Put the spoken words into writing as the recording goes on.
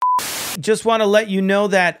Just want to let you know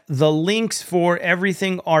that the links for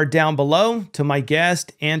everything are down below to my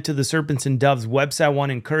guest and to the Serpents and Doves website. I want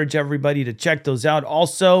to encourage everybody to check those out.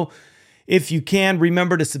 Also, if you can,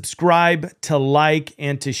 remember to subscribe, to like,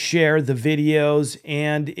 and to share the videos.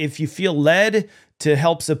 And if you feel led to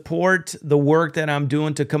help support the work that I'm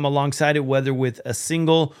doing to come alongside it, whether with a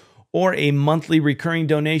single or a monthly recurring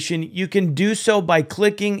donation, you can do so by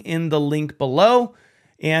clicking in the link below.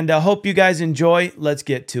 And I hope you guys enjoy. Let's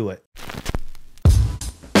get to it.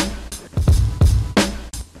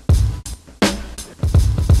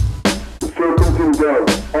 The Serpents and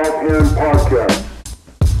Doves Offhand Podcast.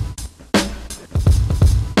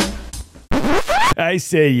 I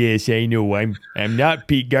say yes, I know. I'm not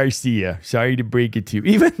Pete Garcia. Sorry to break it to you.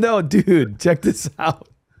 Even though, dude, check this out.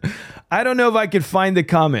 I don't know if I could find the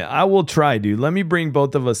comment. I will try, dude. Let me bring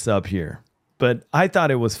both of us up here. But I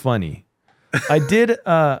thought it was funny. I did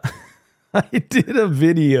a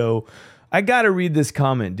video. I gotta read this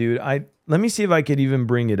comment, dude. Let me see if I could even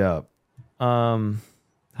bring it up. How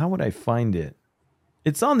would I find it?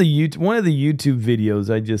 It's on the one of the YouTube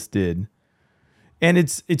videos I just did. And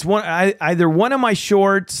it's either one of my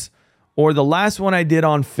shorts or the last one I did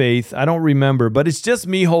on Faith. I don't remember, but it's just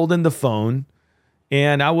me holding the phone.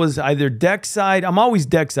 And I was either deck side. I'm always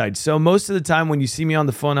deck side. So most of the time when you see me on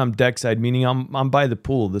the phone, I'm deck side, meaning I'm by the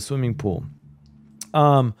pool, the swimming pool.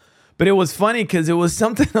 But it was funny because it was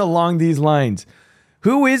something along these lines.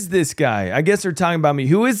 Who is this guy? I guess they're talking about me.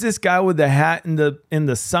 Who is this guy with the hat and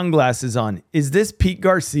the sunglasses on? Is this Pete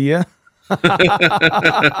Garcia?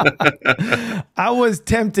 I was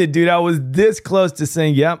tempted, dude. I was this close to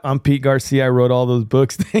saying, yep, I'm Pete Garcia. I wrote all those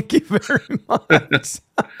books. Thank you very much.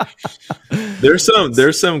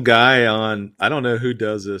 There's some guy on, I don't know who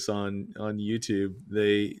does this on YouTube.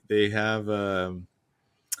 They have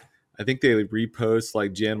I think they repost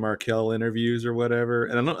like Jan Markell interviews or whatever.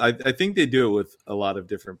 And I think they do it with a lot of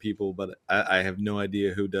different people, but I have no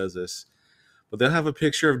idea who does this. But they'll have a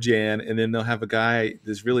picture of Jan, and then they'll have a guy,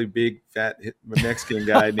 this really big, fat Mexican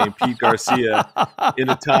guy named Pete Garcia in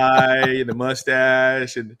a tie and a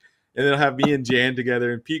mustache, and they'll have me and Jan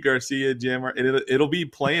together, and Pete Garcia, Jan, and it'll be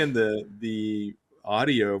playing the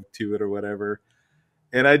audio to it or whatever.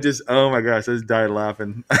 And I just, oh my gosh, I just died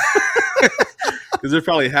laughing. Because there's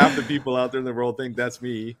probably half the people out there in the world think that's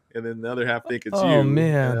me, and then the other half think it's you. Oh,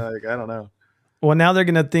 man. Like, I don't know. Well, now they're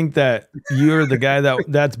going to think that you're the guy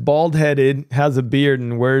that's bald-headed, has a beard,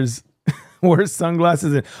 and wears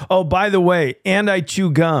sunglasses. And, oh, by the way, and I chew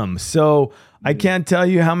gum. So I can't tell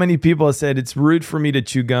you how many people have said it's rude for me to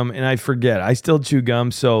chew gum, and I forget. I still chew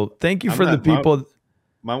gum. So thank you for the people.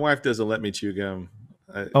 My wife doesn't let me chew gum.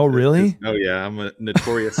 Oh, really? Oh, yeah. I'm a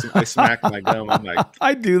notorious. I smack my gum. I'm like,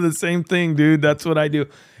 I do the same thing, dude. That's what I do.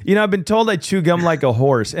 You know, I've been told I chew gum like a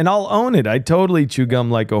horse, and I'll own it. I totally chew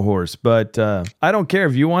gum like a horse, but I don't care.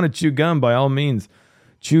 If you want to chew gum, by all means,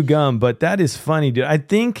 chew gum. But that is funny, dude. I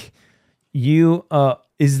think you,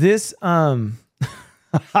 is this, do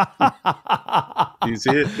you see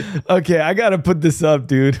it? Okay, I got to put this up,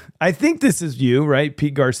 dude. I think this is you, right?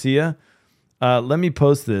 Pete Garcia. Let me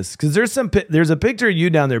post this because there's a picture of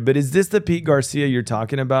you down there, but is this the Pete Garcia you're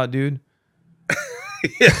talking about, dude?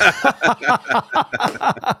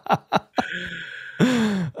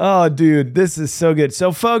 Oh, dude, this is so good.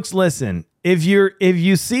 So, folks, listen. If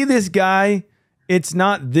you see this guy, it's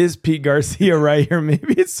not this Pete Garcia right here.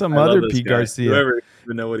 Maybe it's some other Pete Garcia. Whoever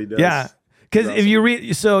even know what he does. Yeah, because if you read,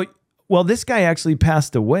 this guy actually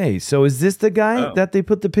passed away. So, is this the guy that they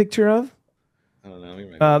put the picture of? I don't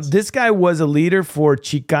know. This guy was a leader for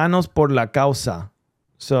Chicanos por la Causa.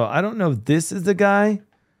 So I don't know if this is the guy.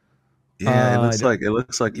 Yeah, it looks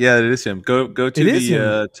like yeah, it is him. Go to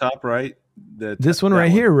the top right. This one right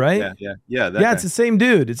here, right? Yeah. It's the same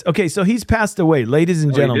dude. It's okay. So he's passed away, ladies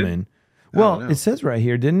and gentlemen. Well, it says right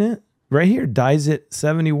here, didn't it? Right here, dies at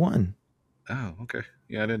 71. Oh, okay.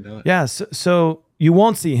 Yeah, I didn't know that. Yeah, so you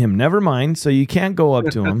won't see him. Never mind. So you can't go up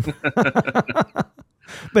to him.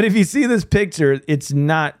 But if you see this picture, it's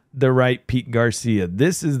not the right Pete Garcia.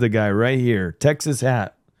 This is the guy right here, Texas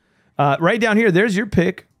hat. Right down here, there's your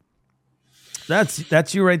pick.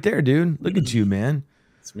 That's you right there, dude. Look at you, man.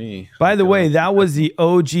 It's me. By the way, that was the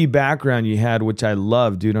OG background you had, which I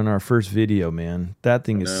love, dude, on our first video, man. That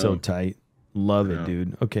thing is so tight. Love it,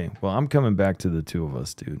 dude. Okay, well, I'm coming back to the two of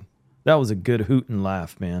us, dude. That was a good hoot and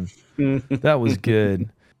laugh, man. That was good.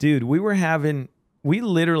 Dude, we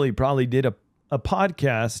literally probably did a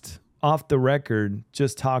podcast off the record,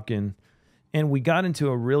 just talking, and we got into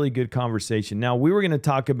a really good conversation. Now, we were going to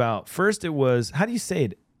talk about, first it was, how do you say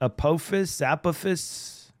it? Apophis?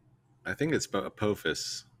 I think it's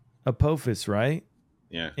Apophis. Apophis, right?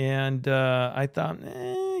 Yeah. And I thought,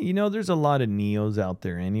 there's a lot of Neos out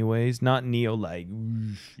there anyways. Not Neo like,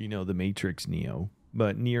 the Matrix Neo,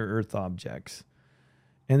 but near Earth objects.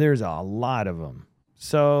 And there's a lot of them.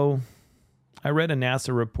 So I read a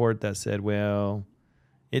NASA report that said, well,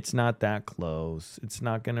 it's not that close. It's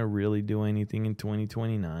not going to really do anything in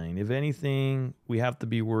 2029. If anything, we have to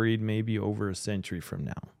be worried maybe over a century from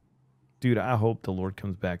now. Dude, I hope the Lord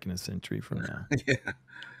comes back in a century from now. Yeah.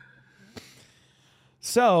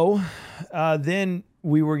 So then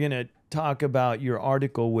we were going to talk about your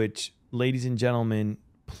article, which, ladies and gentlemen,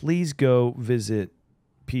 please go visit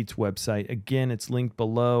Pete's website. Again, it's linked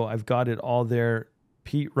below. I've got it all there.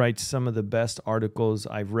 Pete writes some of the best articles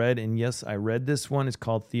I've read. And yes, I read this one. It's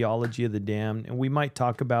called Theology of the Damned. And we might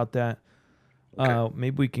talk about that. Okay.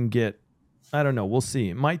 Maybe we can I don't know. We'll see.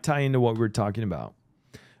 It might tie into what we're talking about.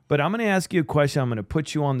 But I'm going to ask you a question. I'm going to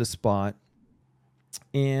put you on the spot.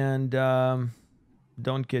 And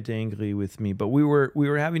don't get angry with me. But we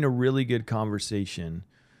were having a really good conversation.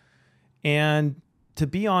 And to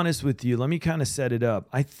be honest with you, let me kind of set it up.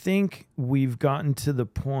 I think we've gotten to the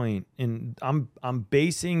point, and I'm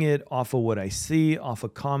basing it off of what I see, off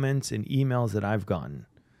of comments and emails that I've gotten.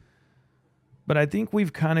 But I think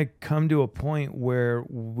we've kind of come to a point where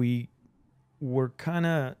we're kind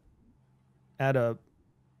of at a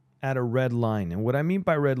red line. And what I mean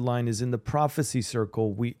by red line is in the prophecy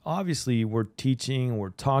circle, we obviously we're teaching,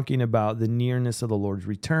 we're talking about the nearness of the Lord's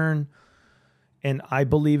return. And I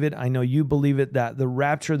believe it. I know you believe it, that the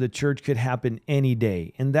rapture of the church could happen any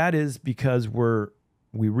day. And that is because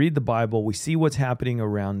we read the Bible, we see what's happening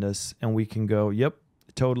around us, and we can go, yep,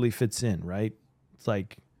 it totally fits in, right? It's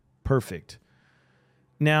like perfect.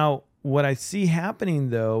 Now, what I see happening,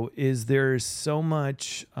 though, is there's so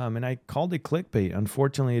much, and I called it clickbait.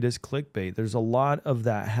 Unfortunately, it is clickbait. There's a lot of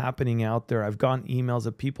that happening out there. I've gotten emails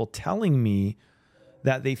of people telling me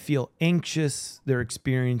that they feel anxious, they're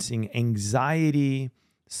experiencing anxiety,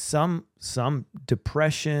 some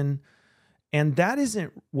depression, and that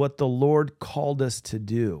isn't what the Lord called us to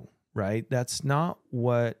do, right? That's not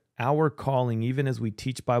what our calling, even as we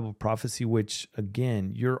teach Bible prophecy, which,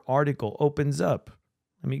 again, your article opens up.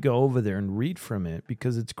 Let me go over there and read from it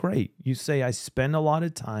because it's great. You say, I spend a lot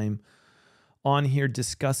of time on here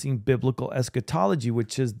discussing biblical eschatology,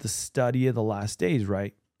 which is the study of the last days,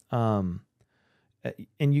 right? And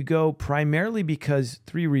you go primarily because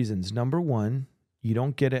 3 reasons. Number one, you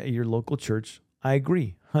don't get it at your local church. I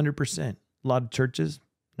agree, 100%. A lot of churches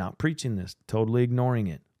not preaching this, totally ignoring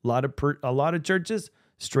it. A lot of churches,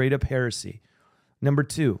 straight up heresy. Number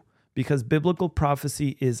 2, because biblical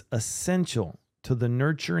prophecy is essential to the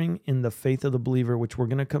nurturing in the faith of the believer, which we're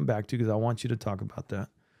going to come back to because I want you to talk about that.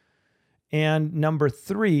 And number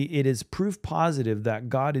 3, it is proof positive that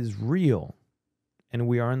God is real and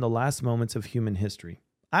we are in the last moments of human history.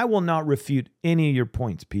 I will not refute any of your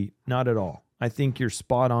points, Pete. Not at all. I think you're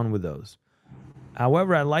spot on with those.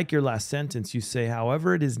 However, I like your last sentence. You say,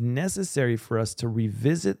 however, it is necessary for us to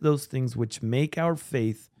revisit those things which make our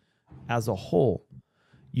faith as a whole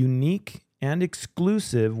unique and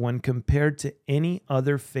exclusive when compared to any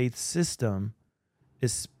other faith system,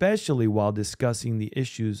 especially while discussing the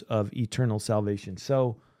issues of eternal salvation.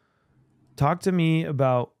 So talk to me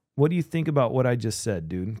about, what do you think about what I just said,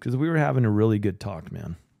 dude? Because we were having a really good talk,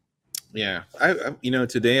 man. Yeah.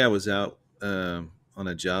 Today I was out on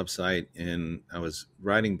a job site and I was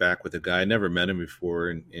riding back with a guy. I never met him before.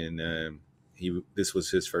 And this was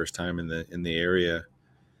his first time in the area.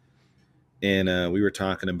 And we were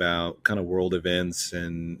talking about kind of world events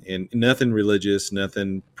and nothing religious,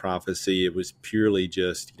 nothing prophecy. It was purely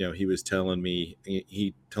just, he was telling me,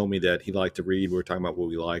 he told me that he liked to read. We were talking about what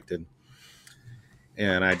we liked.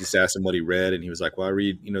 And I just asked him what he read. And he was like, well, I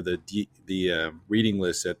read, the reading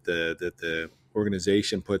list that the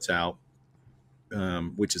organization puts out,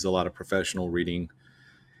 which is a lot of professional reading.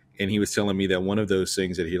 And he was telling me that one of those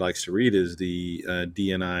things that he likes to read is the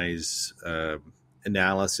DNI's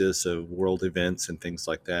analysis of world events and things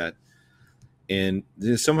like that. And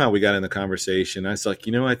then somehow we got in the conversation. I was like,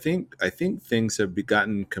 I think things have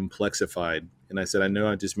gotten complexified. And I said, I know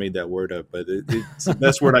I just made that word up, but it's the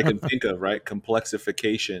best word I can think of, right?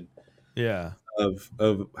 Complexification. Yeah. Of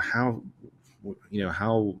how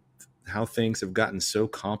things have gotten so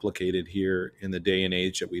complicated here in the day and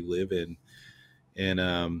age that we live in. And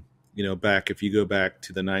if you go back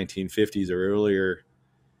to the 1950s or earlier,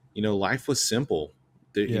 life was simple.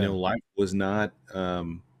 Life was not,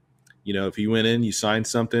 if you went in, you signed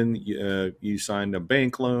something, you signed a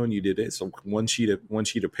bank loan, you did it. So one sheet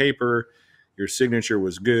of paper, your signature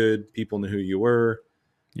was good. People knew who you were.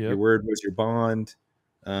 Yep. Your word was your bond.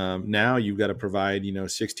 Now you've got to provide,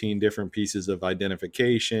 16 different pieces of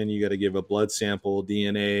identification. You got to give a blood sample,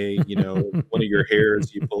 DNA, one of your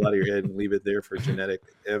hairs you pull out of your head and leave it there for genetic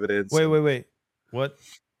evidence. Wait. What?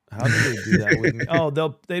 How do they do that with me? Oh,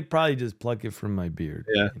 they'd probably just pluck it from my beard.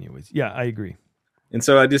 Yeah. Anyways, yeah, I agree. And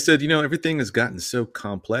so I just said, everything has gotten so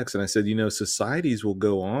complex. And I said, societies will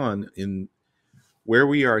go on in where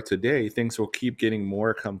we are today. Things will keep getting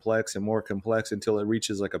more complex and more complex until it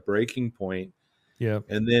reaches like a breaking point. Yeah.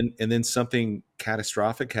 And then something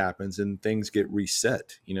catastrophic happens and things get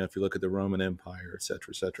reset. If you look at the Roman Empire, et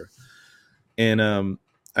cetera, et cetera. And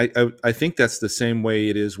I think that's the same way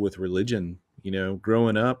it is with religion.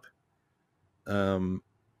 Growing up,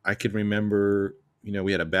 I could remember,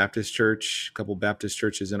 we had a Baptist church, a couple Baptist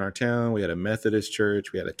churches in our town. We had a Methodist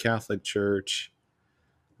church. We had a Catholic church.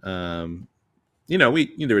 There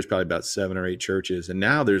was probably about 7 or 8 churches, and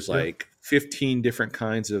now there's like 15 different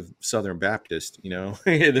kinds of Southern Baptist, and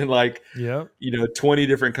then 20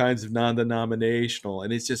 different kinds of non-denominational.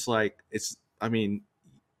 And it's just like,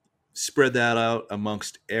 spread that out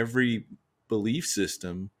amongst every belief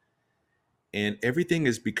system, and everything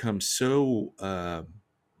has become so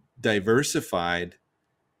diversified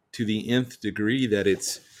to the nth degree that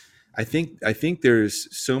I think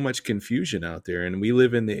there's so much confusion out there, and we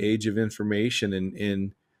live in the age of information,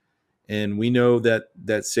 and we know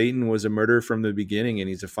that Satan was a murderer from the beginning, and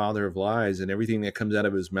he's a father of lies, and everything that comes out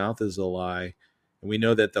of his mouth is a lie. And we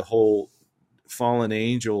know that the whole fallen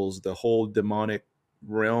angels, the whole demonic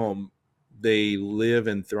realm, they live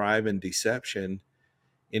and thrive in deception.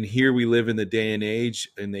 And here we live in the day and age,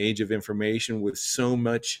 in the age of information, with so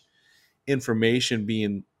much information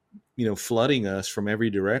being, flooding us from every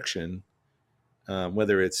direction,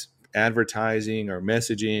 whether it's advertising or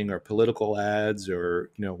messaging or political ads or,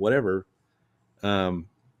 whatever.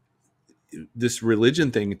 This religion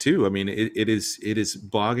thing too. I mean, it is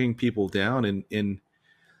bogging people down, and in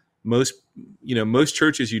most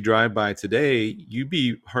churches you drive by today, you'd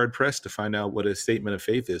be hard pressed to find out what a statement of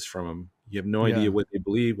faith is from them. You have no idea what they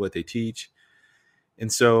believe, what they teach.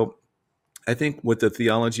 And so I think with the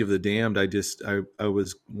theology of the damned, I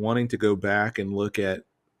was wanting to go back and look at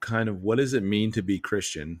kind of what does it mean to be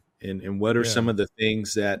Christian, and what are some of the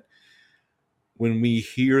things that when we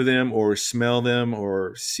hear them or smell them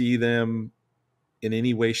or see them in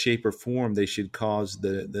any way, shape, or form, they should cause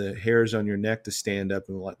the hairs on your neck to stand up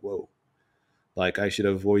and be like, whoa, like I should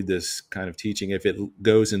avoid this kind of teaching if it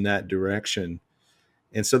goes in that direction.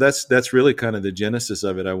 And so that's really kind of the genesis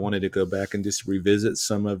of it. I wanted to go back and just revisit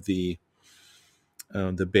some of the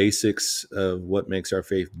basics of what makes our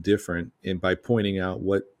faith different, and by pointing out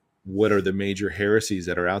what are the major heresies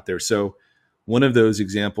that are out there. So one of those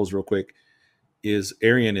examples, real quick, is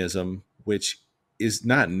Arianism, which is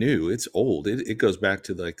not new. It's old. It goes back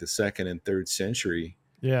to like the 2nd and 3rd century.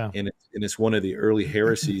 Yeah. And it's one of the early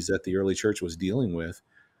heresies that the early church was dealing with.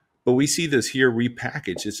 But we see this here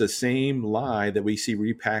repackaged. It's the same lie that we see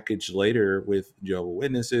repackaged later with Jehovah's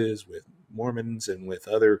Witnesses, with Mormons, and with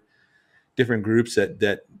other different groups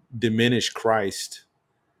that diminish Christ.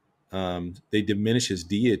 They diminish his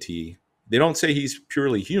deity. They don't say he's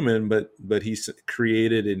purely human, but he's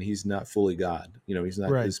created and he's not fully God. He's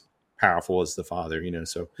not as powerful as the Father.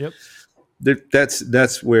 So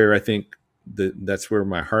that's where I think that's where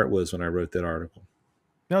my heart was when I wrote that article.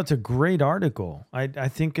 No, it's a great article. I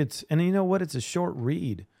think it's, and you know what? It's a short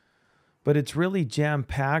read, but it's really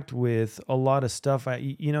jam-packed with a lot of stuff.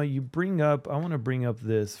 I want to bring up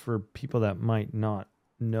this for people that might not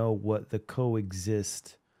know what the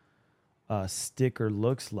coexist sticker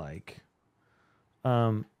looks like.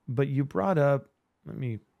 But you brought up, let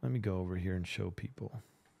me go over here and show people.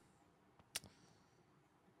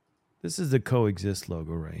 This is the coexist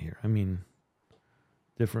logo right here. I mean,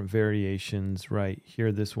 different variations right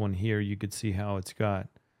here. This one here, you could see how it's got,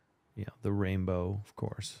 the rainbow, of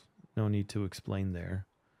course. No need to explain there.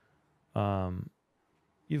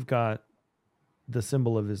 You've got the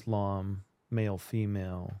symbol of Islam, male,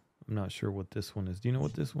 female. I'm not sure what this one is. Do you know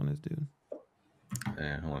what this one is, dude?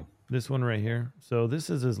 Hold on. This one right here. So this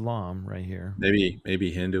is Islam right here.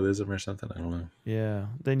 Maybe Hinduism or something. I don't know. Yeah.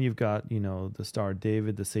 Then you've got, the Star of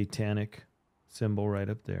David, the satanic symbol right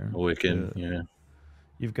up there. Wiccan, yeah.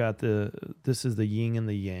 You've got this is the yin and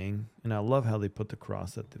the yang, and I love how they put the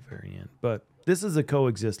cross at the very end. But this is a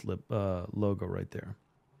coexist logo right there.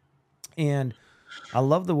 And I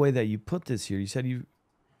love the way that you put this here. You said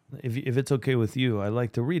if it's okay with you, I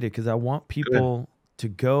like to read it because I want people to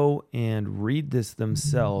go and read this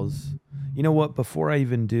themselves. You know what? Before I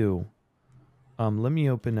even do, let me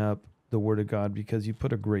open up the Word of God because you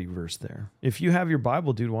put a great verse there. If you have your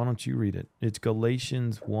Bible, dude, why don't you read it? It's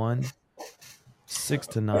Galatians 1. 6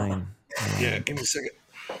 to 9. Yeah, give me a second.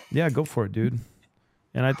 Yeah, go for it, dude.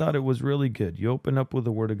 And I thought it was really good. You open up with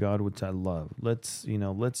the Word of God, which I love. Let's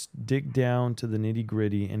dig down to the nitty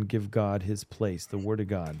gritty and give God His place, the Word of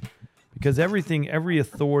God, because every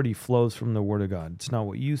authority flows from the Word of God. It's not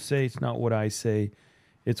what you say. It's not what I say.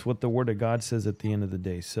 It's what the Word of God says at the end of the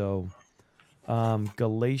day. So,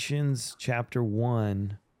 Galatians chapter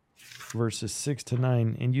 1, verses 6 to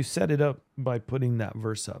 9, and you set it up by putting that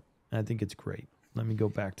verse up. I think it's great. Let me go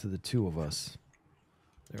back to the two of us.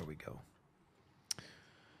 There we go.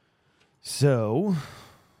 So,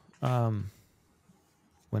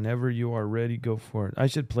 whenever you are ready, go for it. I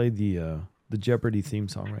should play the Jeopardy theme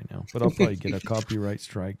song right now, but I'll probably get a copyright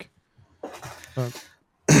strike. All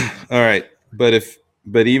right, but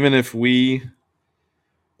even if we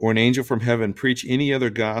or an angel from heaven preach any other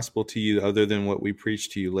gospel to you other than what we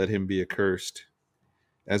preach to you, let him be accursed.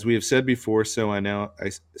 As we have said before, so now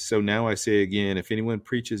I say again: if anyone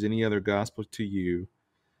preaches any other gospel to you,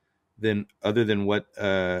 then other than what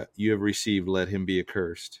you have received, let him be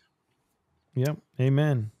accursed. Yep.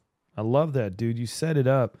 Amen. I love that, dude. You set it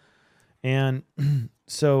up. And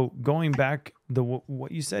so going back,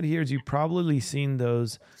 what you said here is you've probably seen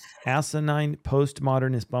those asinine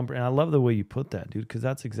postmodernist bumper. And I love the way you put that, dude, because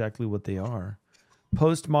that's exactly what they are.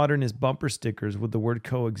 Postmodernist bumper stickers with the word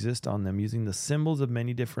coexist on them, using the symbols of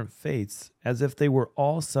many different faiths as if they were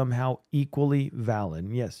all somehow equally valid.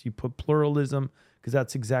 And yes, you put pluralism because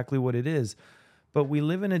that's exactly what it is. But we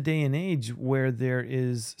live in a day and age where there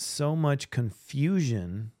is so much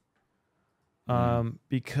confusion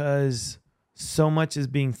because so much is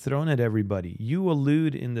being thrown at everybody. You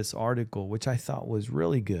allude in this article, which I thought was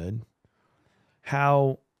really good,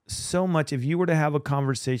 how so much, if you were to have a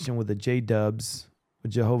conversation with a J-Dubs, a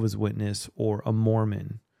Jehovah's Witness, or a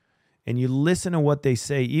Mormon, and you listen to what they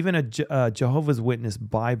say, even a Jehovah's Witness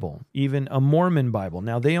Bible, even a Mormon Bible.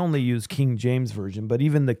 Now, they only use King James Version, but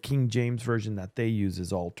even the King James Version that they use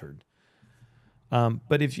is altered.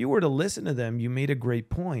 But if you were to listen to them, you made a great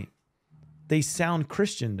point. They sound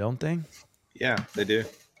Christian, don't they? Yeah, they do.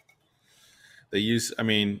 They use, I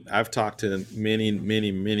mean, I've talked to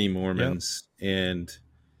many Mormons, and,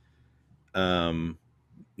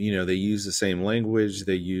 they use the same language,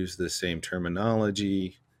 they use the same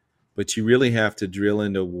terminology, but you really have to drill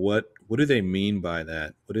into what do they mean by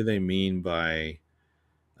that? What do they mean by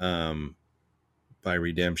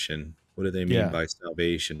redemption? What do they mean by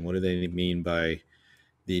salvation? What do they mean by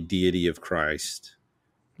the deity of Christ?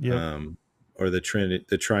 Or the Trinity,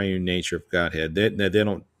 the triune nature of Godhead. They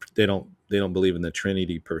don't believe in the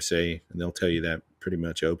Trinity per se, and they'll tell you that pretty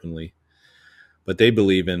much openly. But they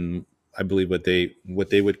believe in, I believe, what they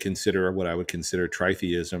would consider, or what I would consider,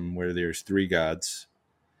 tritheism, where there's three gods.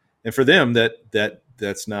 And for them,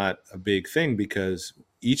 that's not a big thing, because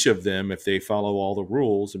each of them, if they follow all the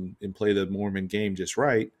rules and play the Mormon game just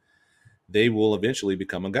right, they will eventually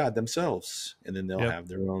become a god themselves, and then they'll have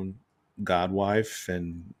their own god wife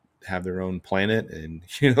and have their own planet, and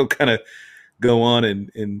kind of go on,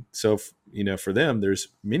 and so for them there's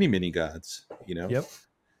many gods,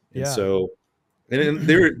 and so and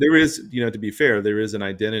there is, to be fair, there is an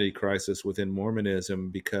identity crisis within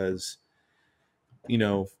Mormonism, because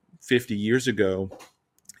 50 years ago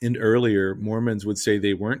and earlier, Mormons would say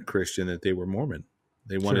they weren't Christian, that they were Mormon.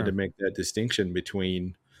 They wanted to make that distinction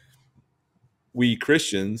between we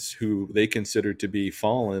Christians, who they considered to be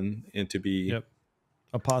fallen and to be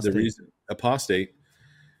apostate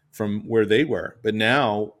from where they were. But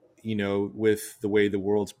now, with the way the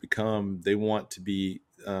world's become, they want to be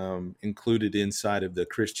included inside of the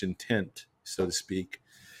Christian tent, so to speak.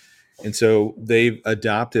 And so they've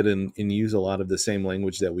adopted and use a lot of the same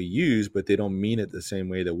language that we use, but they don't mean it the same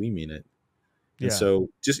way that we mean it. And so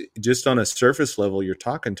just on a surface level, you're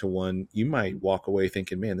talking to one, you might walk away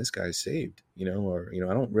thinking, man, this guy's saved, or,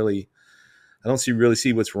 I don't really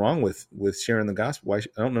see what's wrong with sharing the gospel. I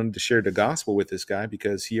don't need to share the gospel with this guy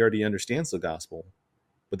because he already understands the gospel.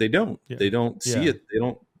 But they don't. Yeah. They don't see it.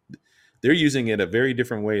 They're using it a very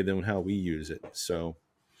different way than how we use it. So,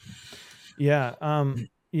 you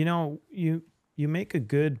make a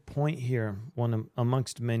good point here, one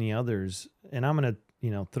amongst many others, and I'm going to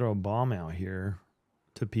throw a bomb out here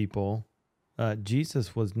to people.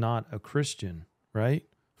 Jesus was not a Christian, right?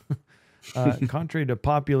 Contrary to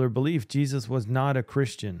popular belief, Jesus was not a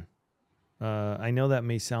Christian. I know that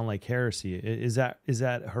may sound like heresy. Is that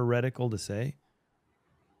heretical to say?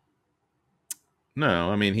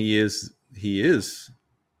 No, I mean, he is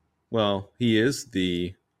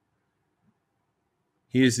the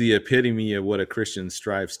epitome of what a Christian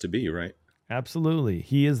strives to be, right? Absolutely.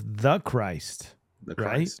 He is the Christ. The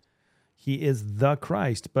Christ. Right? He is the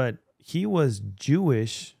Christ. But, he was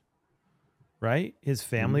Jewish, right? His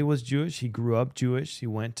family was Jewish. He grew up Jewish. He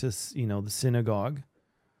went to, the synagogue.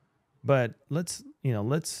 But let's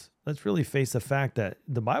really face the fact that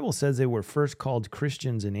the Bible says they were first called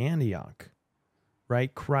Christians in Antioch,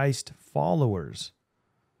 right? Christ followers.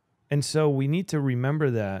 And so we need to remember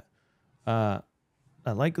that.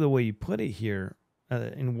 I like the way you put it here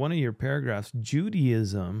in one of your paragraphs.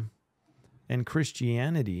 Judaism and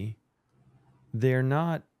Christianity, they're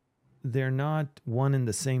not one and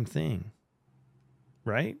the same thing,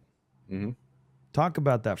 right? Mm-hmm. Talk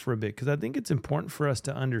about that for a bit, because I think it's important for us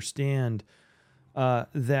to understand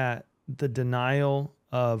that the denial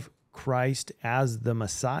of Christ as the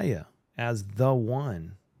Messiah, as the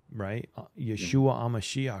one, right? Yeshua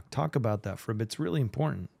HaMashiach. Talk about that for a bit. It's really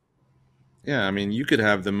important. Yeah, I mean, you could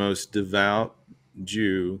have the most devout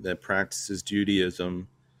Jew that practices Judaism.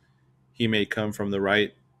 He may come from the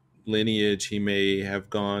right lineage. He may have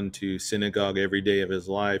gone to synagogue every day of his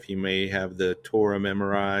life. He may have the Torah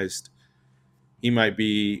memorized. He might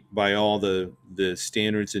be by all the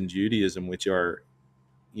standards in Judaism, which are,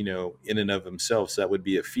 in and of themselves, that would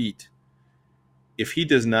be a feat. If he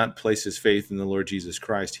does not place his faith in the Lord Jesus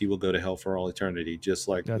Christ, he will go to hell for all eternity, just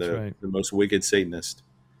like the most wicked Satanist.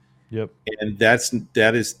 Yep. And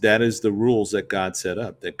that is the rules that God set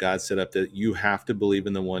up. That God set up that you have to believe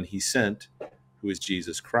in the one He sent, who is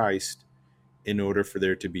Jesus Christ, in order for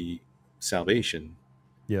there to be salvation.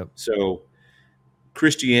 Yep. So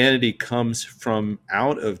Christianity comes from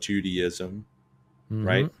out of Judaism,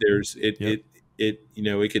 right? There's it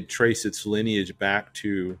could trace its lineage back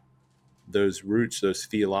to those roots, those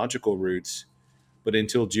theological roots. But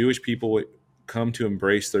until Jewish people would come to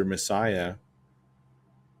embrace their Messiah,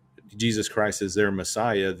 Jesus Christ as their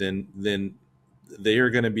Messiah, then they are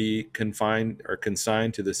going to be confined or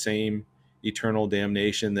consigned to the same eternal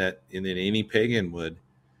damnation that any pagan would.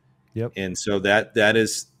 Yep. And so that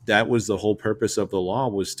was the whole purpose of the law,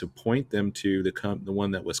 was to point them to the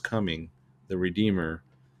one that was coming, the Redeemer.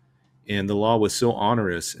 And the law was so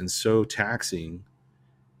onerous and so taxing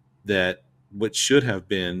that what should have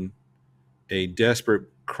been a desperate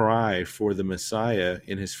cry for the Messiah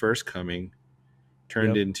in his first coming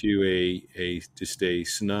turned into a just a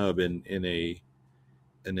snub and a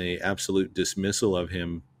absolute dismissal of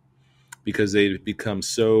him, because they've become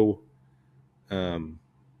so I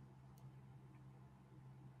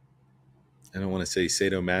don't want to say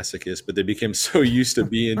sadomasochist, but they became so used to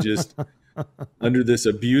being just under this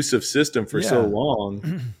abusive system for so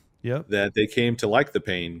long that they came to like the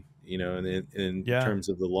pain, in terms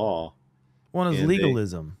of the law. One is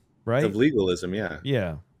legalism, right? Of legalism, yeah.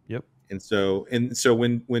 Yeah. Yep. And so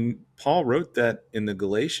when Paul wrote that in the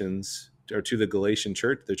Galatians, or to the Galatian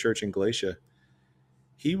church, the church in Galatia,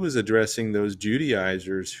 he was addressing those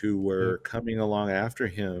Judaizers who were coming along after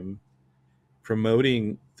him,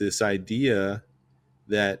 promoting this idea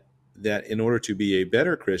that in order to be a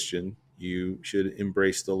better Christian, you should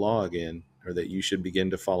embrace the law again, or that you should begin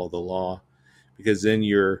to follow the law, because then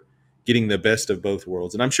you're getting the best of both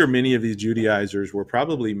worlds. And I'm sure many of these Judaizers were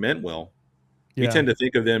probably meant well. We tend to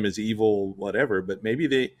think of them as evil, whatever, but maybe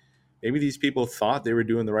these people thought they were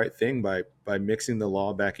doing the right thing by mixing the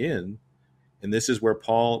law back in. And this is where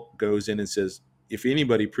Paul goes in and says, if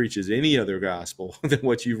anybody preaches any other gospel than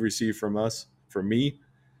what you've received from me,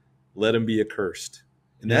 let him be accursed.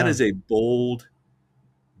 And that is a bold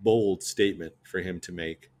statement for him to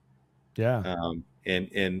make. Yeah.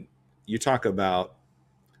 And you talk about,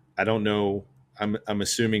 I don't know, I'm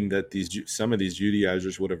assuming that some of these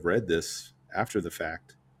Judaizers would have read this after the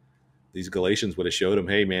fact. These Galatians would have showed them,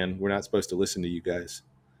 hey man, we're not supposed to listen to you guys.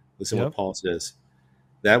 Listen what Paul says.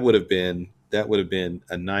 That would have been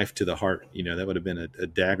a knife to the heart. That would have been a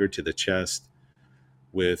dagger to the chest,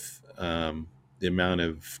 with the amount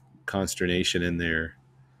of consternation in there.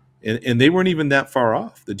 And they weren't even that far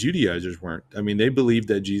off. The Judaizers weren't. I mean, they believed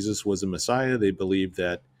that Jesus was a Messiah. They believed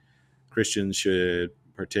that Christians should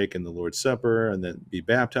partake in the Lord's Supper and then be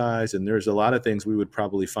baptized. And there's a lot of things we would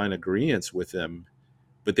probably find agreements with them,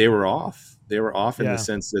 but they were off. They were off in the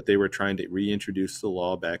sense that they were trying to reintroduce the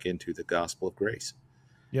law back into the gospel of grace.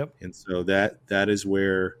 Yep. And so that is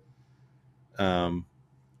where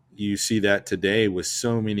you see that today with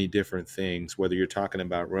so many different things, whether you're talking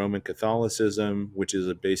about Roman Catholicism, which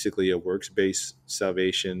is basically a works-based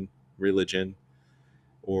salvation religion,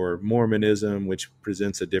 or Mormonism, which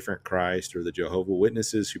presents a different Christ, or the Jehovah's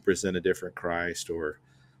Witnesses, who present a different Christ, or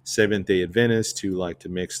Seventh-day Adventists, who like to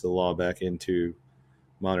mix the law back into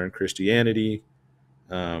modern Christianity,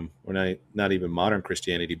 or not even modern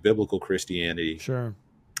Christianity, biblical Christianity. Sure.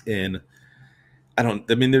 And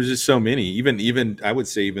I mean, there's just so many. Even I would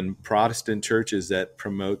say even Protestant churches that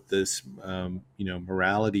promote this,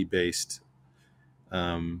 morality based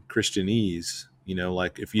Christianese.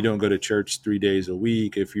 Like if you don't go to church 3 days a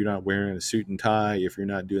week, if you're not wearing a suit and tie, if you're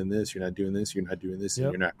not doing this, you're not doing this, you're not doing this, and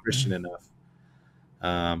Yep. you're not Christian enough.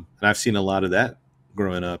 And I've seen a lot of that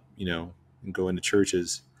growing up, and going to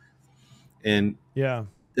churches, and Yeah.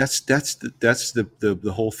 that's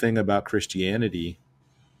the whole thing about Christianity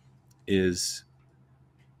is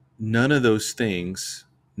none of those things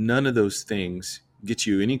get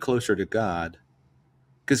you any closer to God,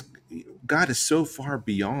 because God is so far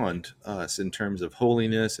beyond us in terms of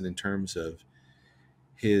holiness and in terms of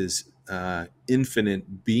his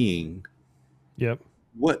infinite being. Yep.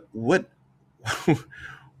 What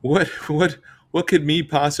what could me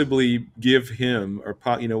possibly give him, or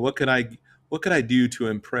what could I do to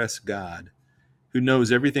impress God, who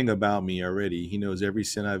knows everything about me already? He knows every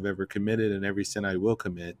sin I've ever committed and every sin I will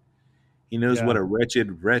commit. He knows what Yeah. a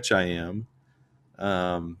wretched wretch I am.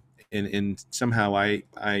 And somehow I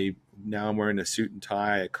now I'm wearing a suit and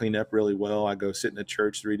tie. I clean up really well. I go sit in a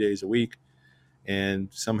church 3 days a week, and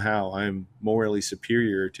somehow I'm morally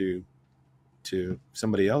superior to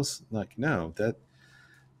somebody else. Like, no,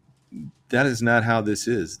 that is not how this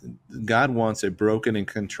is. God wants a broken and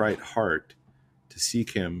contrite heart to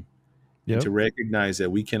seek him and Yep. to recognize that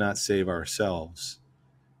we cannot save ourselves.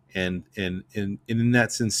 And in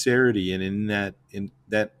that sincerity, and in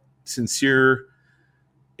that sincere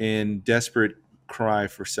and desperate cry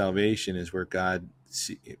for salvation is where God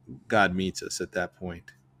meets us at that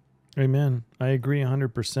point. Amen. I agree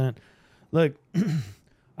 100%. Look,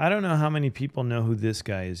 I don't know how many people know who this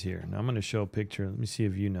guy is here. Now I'm going to show a picture. Let me see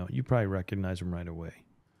if you know. You probably recognize him right away.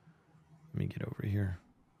 Let me get over here.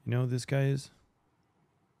 You know who this guy is?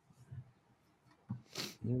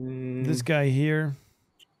 This guy here,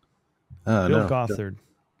 Bill Gothard.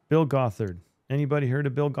 Bill Gothard. Anybody heard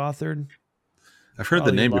of Bill Gothard? I've heard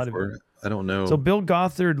the name before. I don't know. So Bill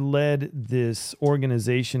Gothard led this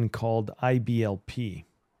organization called IBLP.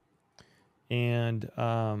 And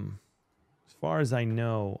as far as I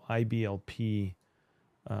know, IBLP,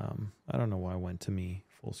 I don't know why I went to me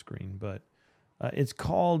full screen, but it's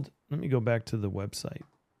called, let me go back to the website.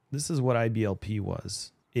 This is what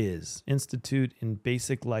IBLP is Institute in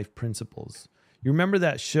Basic Life Principles. You remember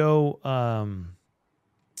that show,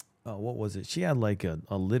 what was it? She had like a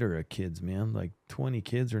litter of kids, man, like 20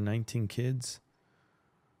 kids or 19 kids.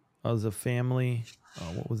 It was a family.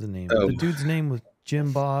 What was the name? Oh. The dude's name was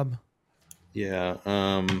Jim Bob. Yeah.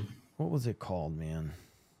 What was it called, man?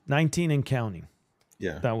 19 and Counting.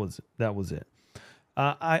 Yeah. That was it.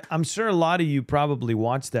 I'm sure a lot of you probably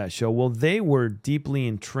watched that show. Well, they were deeply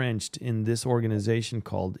entrenched in this organization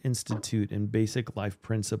called Institute in Basic Life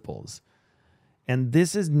Principles. And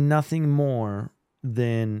this is nothing more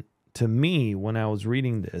than, to me, when I was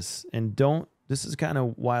reading this, this is kind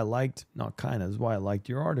of why I liked, not kind of, this is why I liked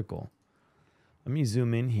your article. Let me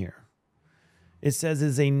zoom in here. It says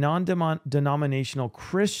is a non-denominational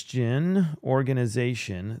Christian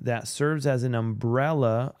organization that serves as an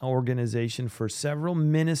umbrella organization for several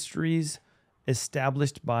ministries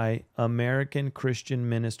established by American Christian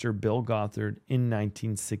minister Bill Gothard in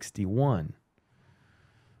 1961.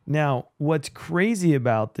 Now, what's crazy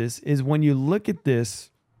about this is when you look at this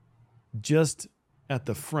just at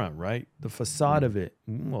the front, right? The facade of it,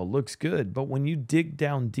 well, looks good. But when you dig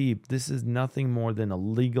down deep, this is nothing more than a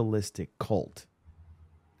legalistic cult.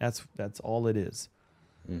 That's all it is.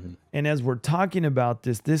 Mm-hmm. And as we're talking about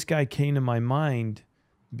this guy came to my mind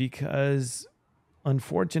because,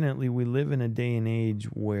 unfortunately, we live in a day and age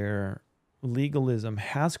where legalism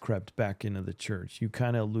has crept back into the church. You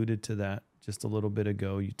kind of alluded to that just a little bit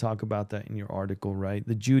ago. You talk about that in your article, right?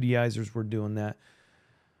 The Judaizers were doing that.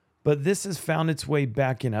 But this has found its way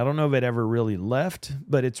back in. I don't know if it ever really left,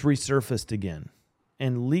 but it's resurfaced again.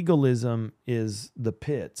 And legalism is the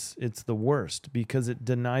pits. It's the worst because it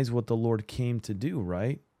denies what the Lord came to do,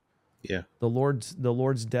 right? Yeah. The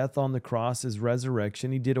Lord's death on the cross is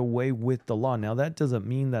resurrection. He did away with the law. Now, that doesn't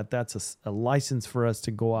mean that that's a license for us to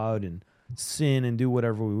go out and sin and do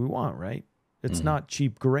whatever we want, right? It's not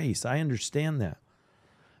cheap grace. I understand that.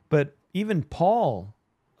 But even Paul,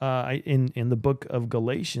 in the book of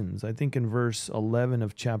Galatians, I think in verse 11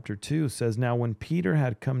 of chapter 2, says, "Now when Peter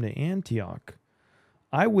had come to Antioch,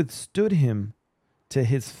 I withstood him to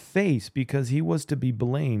his face because he was to be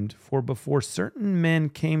blamed. For before certain men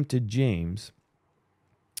came to James,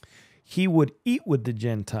 he would eat with the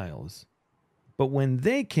Gentiles. But when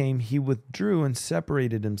they came, he withdrew and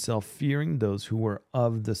separated himself, fearing those who were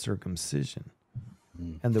of the circumcision.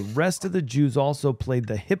 And the rest of the Jews also played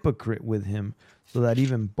the hypocrite with him, so that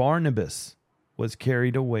even Barnabas was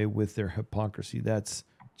carried away with their hypocrisy. That's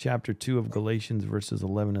chapter 2 of Galatians, verses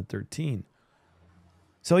 11 and 13.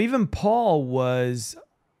 So even Paul was,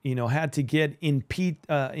 had to get in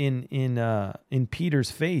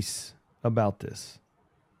Peter's face about this,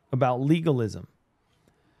 about legalism.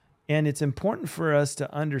 And it's important for us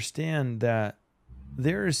to understand that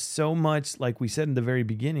there is so much, like we said in the very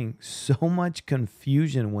beginning, so much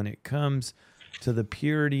confusion when it comes to the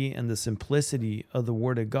purity and the simplicity of the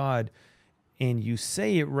Word of God. And you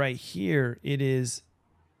say it right here, it is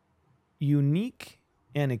unique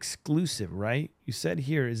and exclusive, right? You said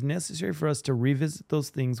here, it's necessary for us to revisit those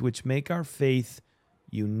things which make our faith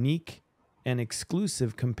unique and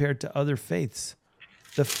exclusive compared to other faiths.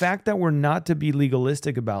 The fact that we're not to be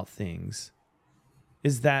legalistic about things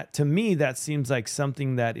is that, to me, that seems like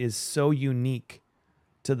something that is so unique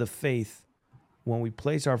to the faith when we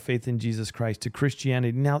place our faith in Jesus Christ, to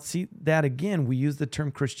Christianity. Now, see, that again, we use the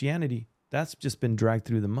term Christianity. That's just been dragged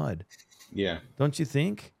through the mud. Yeah. Don't you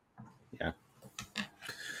think? Yeah.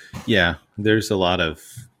 Yeah. There's a lot of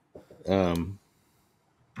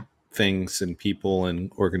things and people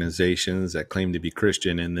and organizations that claim to be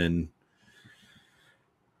Christian and then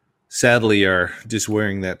sadly are just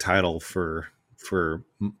wearing that title for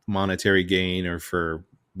monetary gain or for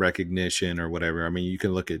recognition or whatever. I mean, you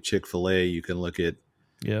can look at Chick-fil-A, you can look at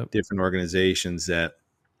different organizations that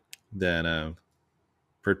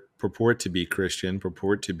purport to be Christian,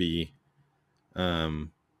 purport to be at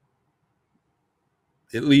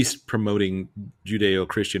least promoting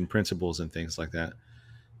Judeo-Christian principles and things like that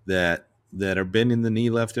are bending the knee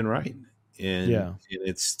left and right. And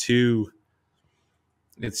it's too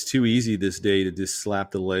easy this day to just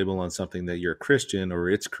slap the label on something that you're Christian or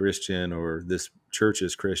it's Christian or this church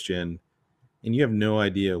is Christian, and you have no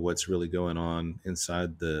idea what's really going on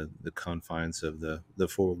inside the confines of the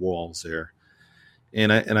four walls there.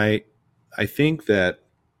 And I think that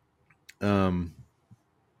when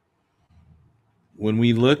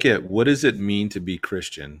we look at what does it mean to be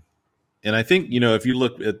Christian, and I think, if you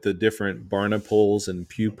look at the different Barna polls and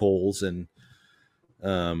Pew polls and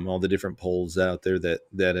all the different polls out there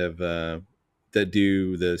that have that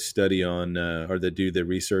do the study on or that do the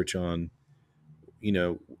research on,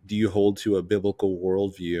 do you hold to a biblical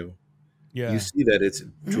worldview? Yeah. You see that it's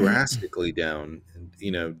drastically down,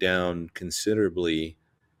 down considerably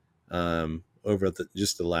over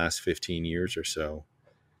just the last 15 years or so.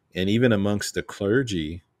 And even amongst the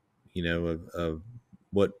clergy, of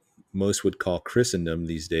what most would call Christendom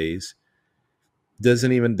these days, they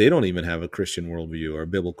don't even have a Christian worldview or a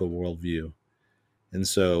biblical worldview. And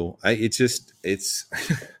so it's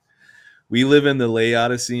we live in the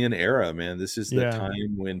Laodicean era, man. This is the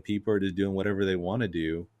time when people are just doing whatever they want to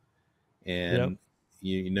do. And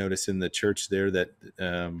you notice in the church there that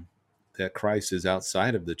that Christ is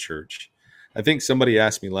outside of the church. I think somebody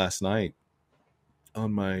asked me last night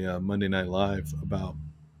on my Monday Night Live about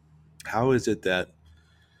how is it that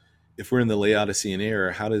if we're in the Laodicean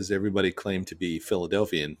era, how does everybody claim to be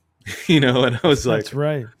Philadelphian? And I was like, that's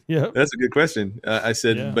right. Yeah, that's a good question. I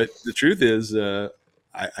said, but the truth is,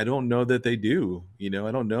 I don't know that they do.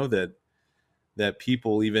 I don't know that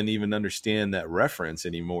people even understand that reference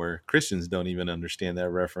anymore. Christians don't even understand that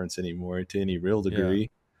reference anymore to any real degree.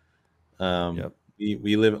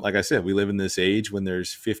 We live, like I said, we live in this age when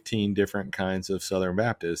there's 15 different kinds of Southern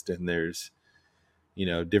Baptist, and there's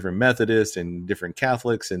different Methodists and different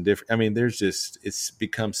Catholics and different. I mean, it's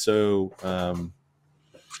become so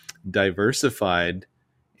diversified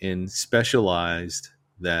and specialized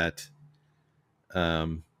that a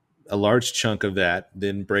large chunk of that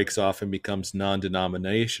then breaks off and becomes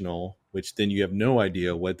non-denominational, which then you have no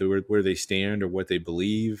idea where they stand or what they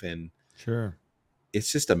believe. And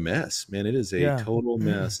it's just a mess, man. It is a total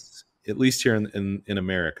mess, at least here in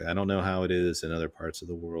America. I don't know how it is in other parts of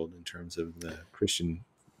the world in terms of the Christian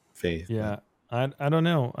faith. Yeah. I don't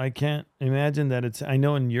know. I can't imagine that I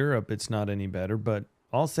know in Europe it's not any better, but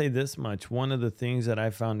I'll say this much. One of the things that I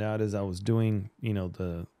found out as I was doing,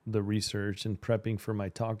 the research and prepping for my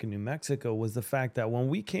talk in New Mexico was the fact that when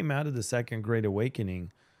we came out of the Second Great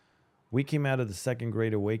Awakening,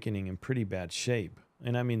 in pretty bad shape.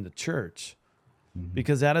 And I mean the church. Mm-hmm.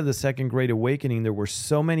 Because out of the Second Great Awakening, there were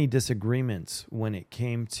so many disagreements when it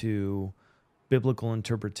came to biblical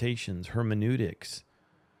interpretations, hermeneutics,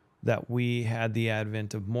 that we had the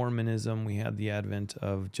advent of Mormonism, we had the advent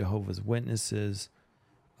of Jehovah's Witnesses,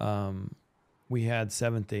 we had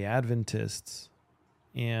Seventh-day Adventists,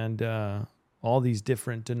 and all these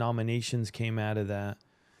different denominations came out of that.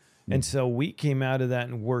 And so we came out of that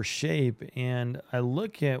in worse shape. And I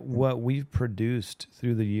look at what we've produced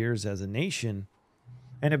through the years as a nation,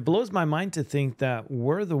 And it blows my mind to think that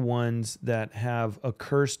we're the ones that have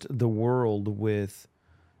accursed the world with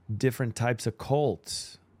different types of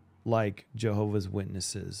cults, like Jehovah's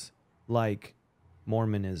Witnesses, like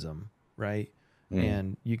Mormonism, right?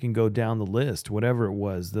 And you can go down the list, whatever it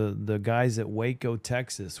was, the guys at Waco,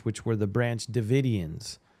 Texas, which were the Branch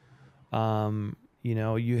Davidians.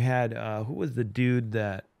 You had who was the dude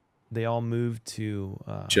that they all moved to?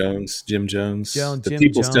 Jim Jones, Jim the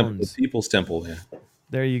People's Temple. Jones. The People's Temple, yeah.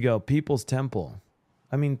 There you go, People's Temple.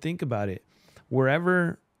 I mean, think about it.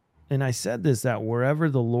 Wherever, and I said this, that wherever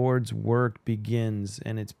the Lord's work begins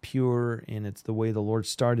and it's pure and it's the way the Lord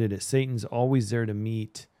started it, Satan's always there to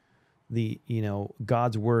meet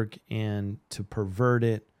God's work and to pervert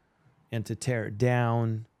it and to tear it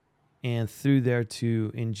down and through there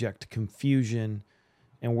to inject confusion.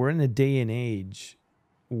 And we're in a day and age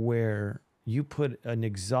where you put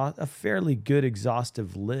a fairly good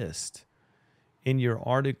exhaustive list in your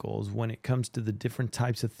articles when it comes to the different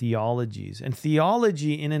types of theologies. And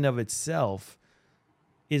theology in and of itself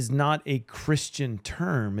is not a Christian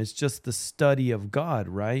term. It's just the study of God,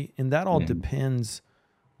 right? And that all depends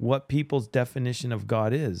what people's definition of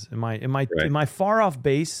God is. Am I far off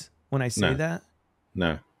base when I say that?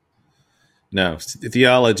 No.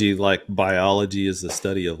 Theology, like biology, is the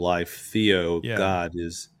study of life. God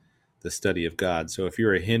is the study of God. So if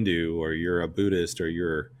you're a Hindu or you're a Buddhist or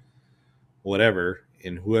you're whatever,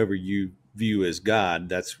 and whoever you view as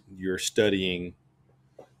God, you're studying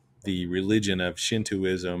the religion of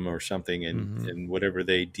Shintoism or something, and whatever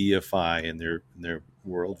they deify in their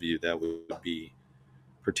worldview, that would be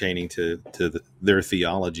pertaining to their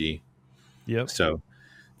theology. Yep. So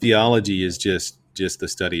theology is just the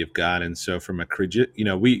study of God. And so from I'd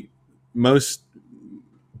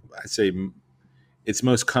say it's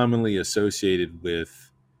most commonly associated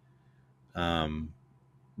with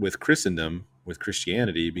Christendom, with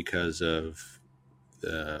Christianity, because of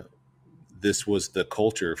this was the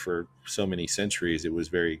culture for so many centuries. It was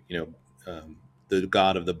very, the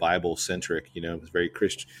God of the Bible centric, it was very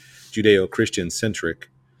Judeo-Christian centric.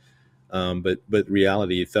 But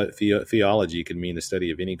reality, theology can mean the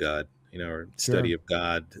study of any God, or study of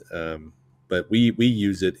God. But we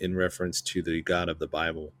use it in reference to the God of the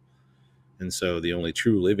Bible. And so the only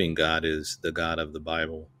true living God is the God of the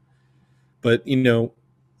Bible. But,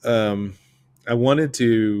 I wanted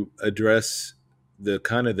to address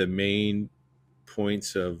the main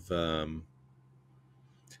points of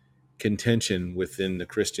contention within the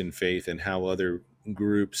Christian faith and how other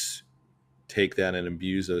groups take that and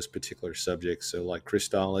abuse those particular subjects. So like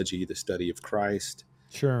Christology, the study of Christ.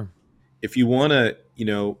 Sure. If you want to,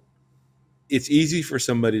 it's easy for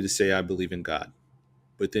somebody to say, I believe in God.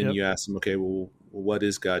 But then you ask them, okay, well, what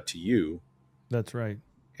is God to you? That's right.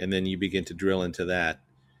 And then you begin to drill into that.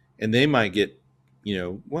 And they might get,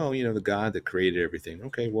 the God that created everything.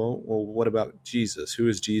 Okay, well, what about Jesus? Who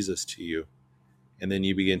is Jesus to you? And then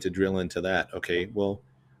you begin to drill into that. Okay, well,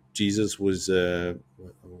 Jesus was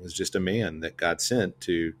just a man that God sent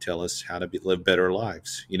to tell us how to live better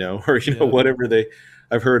lives, whatever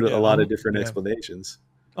I've heard a lot of different explanations.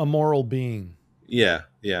 A moral being. Yeah.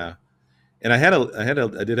 And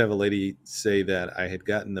I did have a lady say that I had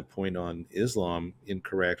gotten the point on Islam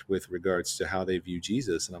incorrect with regards to how they view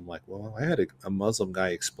Jesus. And I'm like, well, I had a Muslim guy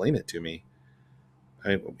explain it to me.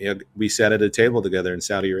 We sat at a table together in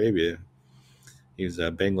Saudi Arabia. He was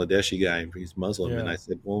a Bangladeshi guy. He's Muslim. And I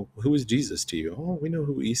said, well, who is Jesus to you? Oh, we know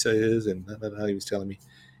who Isa is. And he was telling me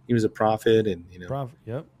he was a prophet and, prophet,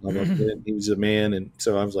 yep. He was a man. And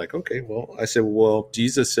so I was like, okay, well, I said, well,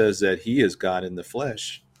 Jesus says that he is God in the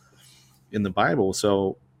flesh in the Bible.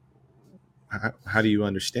 So how do you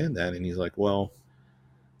understand that? And he's like, well,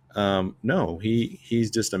 no,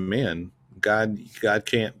 he's just a man. God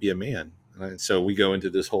can't be a man. And so we go into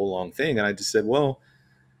this whole long thing. And I just said, well,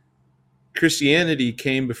 Christianity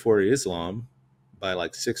came before Islam by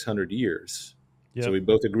like 600 years. Yep. So we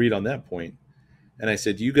both agreed on that point. And I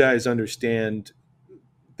said, you guys understand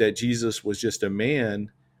that Jesus was just a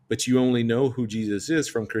man, but you only know who Jesus is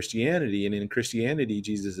from Christianity. And in Christianity,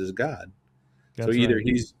 Jesus is God. That's so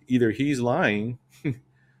either he's lying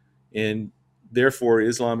and therefore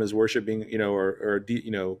Islam is worshiping, or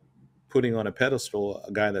putting on a pedestal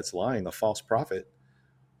a guy that's lying, a false prophet.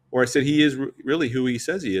 Or I said, he is really who he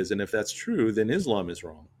says he is. And if that's true, then Islam is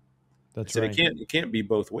wrong. That's right. It can't be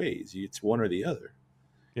both ways. It's one or the other.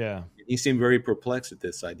 Yeah. He seemed very perplexed at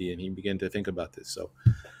this idea, and he began to think about this. So,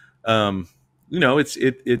 it's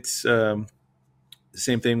the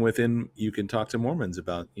same thing within, you can talk to Mormons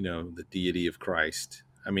about, the deity of Christ.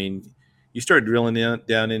 I mean, you start drilling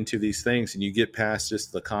down into these things and you get past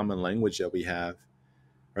just the common language that we have.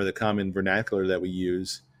 or the common vernacular that we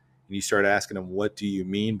use, and you start asking them, what do you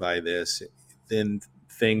mean by this? Then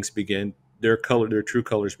things begin, their true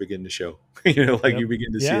colors begin to show. Like Yep. you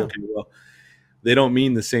begin to see, Yeah. okay, well, they don't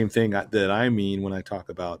mean the same thing that I mean when I talk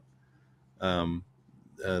about um,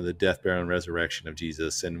 the death, burial, and resurrection of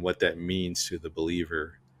Jesus and what that means to the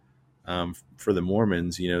believer. For the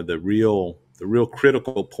Mormons, the real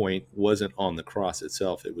critical point wasn't on the cross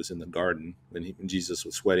itself; it was in the garden when Jesus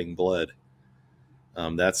was sweating blood.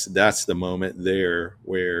 That's the moment there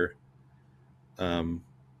where um,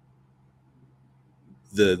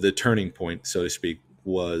 the turning point, so to speak,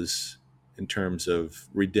 was in terms of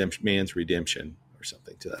redemption, man's redemption, or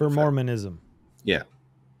something to that For effect. Mormonism. Yeah.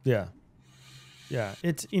 Yeah. Yeah.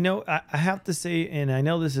 It's, I have to say, and I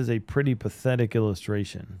know this is a pretty pathetic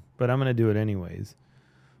illustration, but I'm going to do it anyways.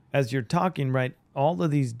 As you're talking, right, all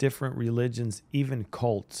of these different religions, even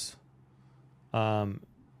cults,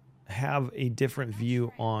 have a different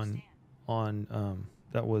view on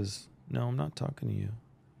that was, no, I'm not talking to you,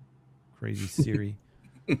 crazy Siri.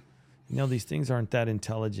 These things aren't that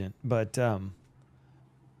intelligent, but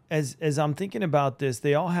as I'm thinking about this,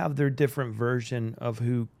 they all have their different version of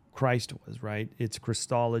who Christ was, right? It's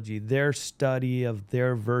Christology, their study of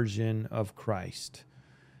their version of Christ.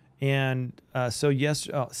 And so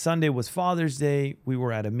Sunday was Father's Day. We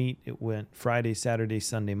were at a meet. It went Friday, Saturday,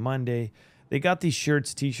 Sunday, Monday. They got these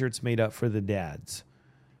T-shirts made up for the dads.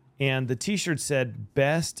 And the T-shirt said,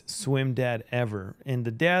 "Best swim dad ever." And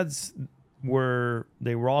the dads were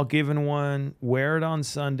all given one. Wear it on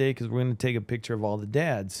Sunday because we're going to take a picture of all the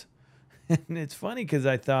dads. And it's funny because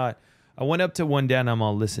I went up to one dad and I'm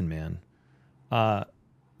all, "Listen, man,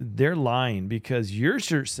 they're lying because your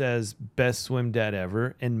shirt says best swim dad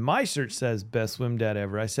ever and my shirt says best swim dad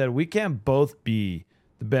ever." I said, "We can't both be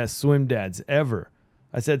the best swim dads ever."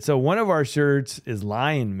 I said, "So one of our shirts is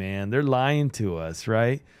lying, man. They're lying to us,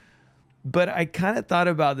 right?" But I kind of thought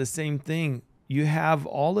about the same thing. You have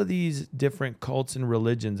all of these different cults and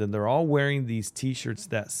religions, and they're all wearing these T-shirts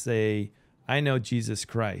that say, "I know Jesus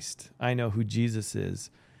Christ. I know who Jesus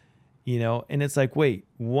is." And it's like, wait,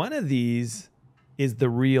 one of these is the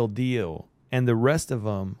real deal, and the rest of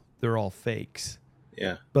them, they're all fakes.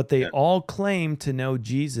 Yeah. But they Yeah. all claim to know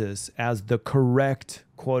Jesus as the correct,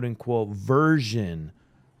 quote unquote, version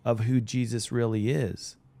of who Jesus really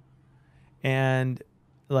is. And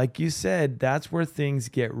like you said, that's where things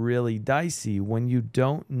get really dicey when you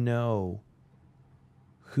don't know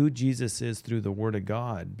who Jesus is through the Word of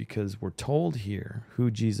God, because we're told here who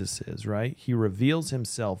Jesus is, right? He reveals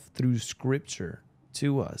himself through Scripture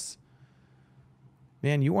to us.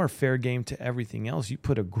 Man, you are fair game to everything else. You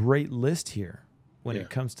put a great list here when it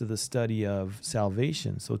comes to the study of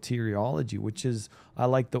salvation, soteriology, which is, I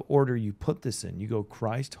like the order you put this in. You go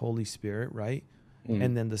Christ, Holy Spirit, right? Mm-hmm.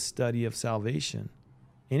 And then the study of salvation.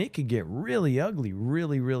 And it could get really ugly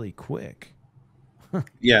really, really quick.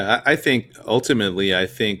 Yeah, I think ultimately, I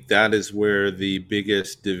think that is where the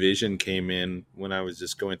biggest division came in when I was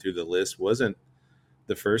just going through the list. Wasn't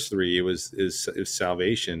the first three? It was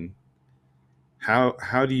salvation.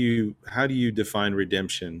 How do you define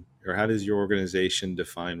redemption, or how does your organization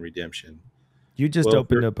define redemption? You just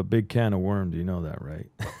opened up a big can of worms. You know that, right?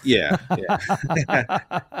 Yeah.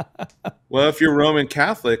 Well, if you're Roman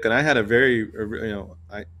Catholic, and I had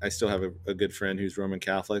I still have a good friend who's Roman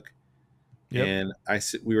Catholic. Yep. And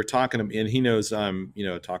we were talking, and he knows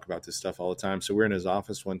talk about this stuff all the time. So we're in his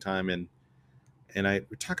office one time, and we're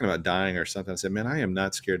talking about dying or something. I said, "Man, I am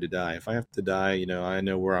not scared to die. If I have to die, I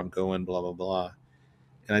know where I'm going, blah, blah, blah."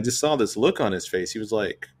 And I just saw this look on his face. He was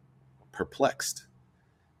like perplexed.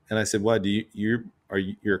 And I said, "What, you're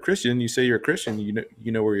a Christian? You say you're a Christian.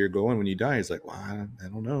 You know where you're going when you die." He's like, "Well, I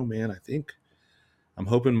don't know, man. I think I'm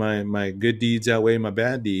hoping my good deeds outweigh my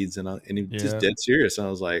bad deeds." And he just dead serious. And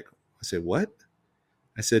I said, "What?"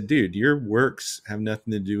 I said, "Dude, your works have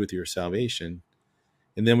nothing to do with your salvation."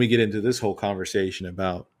 And then we get into this whole conversation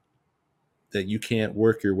about that you can't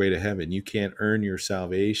work your way to heaven. You can't earn your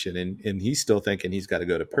salvation. And he's still thinking he's got to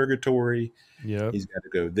go to purgatory. Yep. He's got to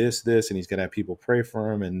go this, and he's got to have people pray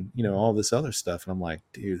for him and, all this other stuff. And I'm like,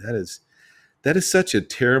 dude, that is such a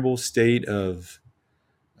terrible state of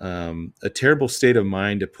mind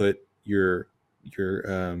to put your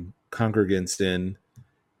congregants in,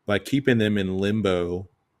 by keeping them in limbo,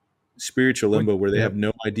 spiritual limbo, where they have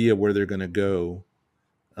no idea where they're going to go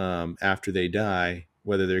after they die,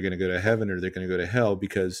 whether they're going to go to heaven or they're going to go to hell,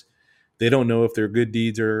 because they don't know if their good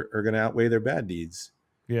deeds are going to outweigh their bad deeds.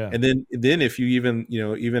 Yeah. And then if you even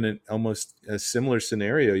in almost a similar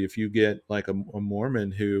scenario, if you get like a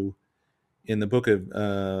Mormon who, in the book of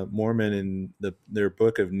Mormon, in their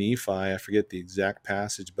book of Nephi, I forget the exact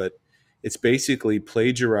passage, but it's basically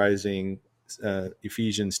plagiarizing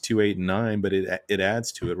Ephesians 2:8 and 9, but it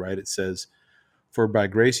adds to it, right? It says, "For by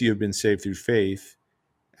grace you have been saved through faith.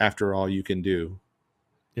 After all, you can do."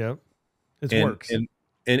 Yep. It And works.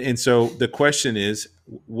 and so the question is,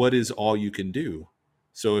 what is all you can do?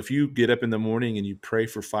 So if you get up in the morning and you pray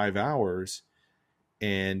for 5 hours,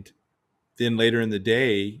 and then later in the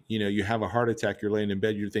day, you have a heart attack, you're laying in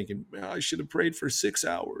bed, you're thinking, "Well, I should have prayed for 6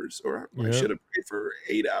 hours, or I Yep. should have prayed for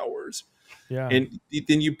 8 hours." Yeah. And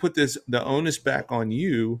then you put the onus back on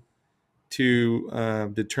you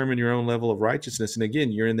to determine your own level of righteousness. And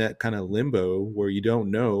again, you're in that kind of limbo where you don't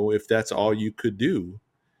know if that's all you could do.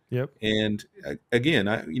 Yep. And again,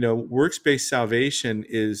 works-based salvation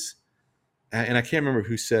is, and I can't remember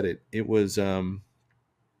who said it. It was, I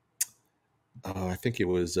think it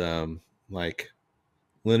was like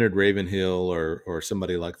Leonard Ravenhill or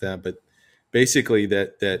somebody like that. But basically,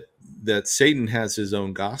 that Satan has his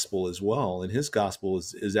own gospel as well, and his gospel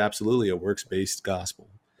is absolutely a works-based gospel.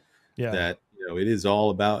 Yeah. That it is all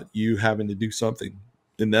about you having to do something,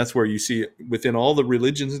 and that's where you see it within all the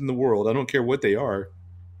religions in the world. I don't care what they are,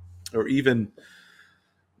 or even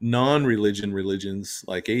non-religion religions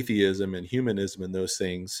like atheism and humanism and those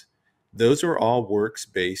things. Those are all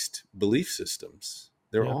works-based belief systems.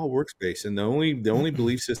 They're Yep. all works-based, and the only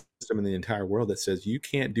belief system in the entire world that says you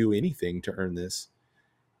can't do anything to earn this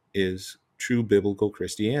is true biblical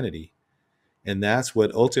Christianity, and that's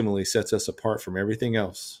what ultimately sets us apart from everything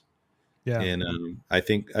else. Yeah. And I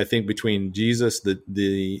think between Jesus,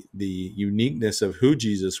 the uniqueness of who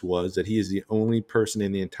Jesus was, that he is the only person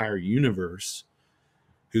in the entire universe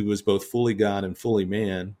who was both fully God and fully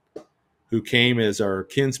man, who came as our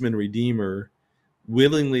kinsman redeemer,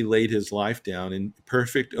 willingly laid his life down in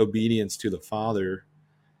perfect obedience to the Father.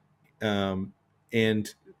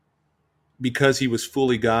 And because he was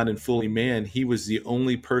fully God and fully man, he was the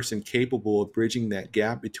only person capable of bridging that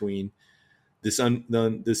gap between this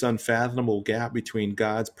unfathomable gap between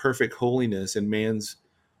God's perfect holiness and man's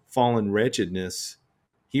fallen wretchedness.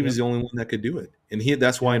 He was Yep. the only one that could do it. And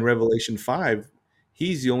that's why Yeah. in Revelation 5,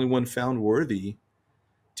 he's the only one found worthy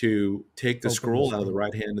to take the Open the scroll out of the scroll.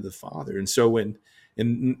 right hand of the Father. And so and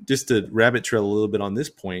just to rabbit trail a little bit on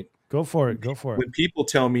this point, Go for it. Go for it. when people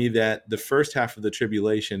tell me that the first half of the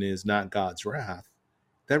tribulation is not God's wrath,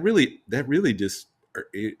 that really just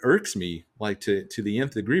it irks me, like to the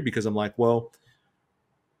nth degree, because I'm like, well,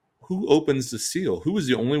 who opens the seal? Who is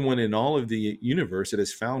the only one in all of the universe that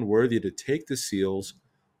is found worthy to take the seals,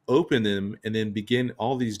 open them, and then begin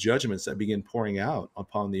all these judgments that begin pouring out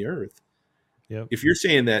upon the earth? Yep. If you're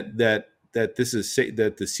saying that this is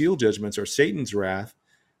that the seal judgments are Satan's wrath,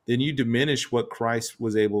 then you diminish what Christ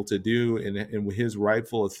was able to do and his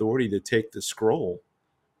rightful authority to take the scroll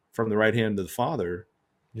from the right hand of the Father.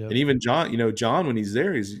 Yep. And even John, when he's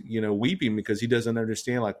there, he's weeping because he doesn't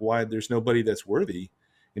understand like why there's nobody that's worthy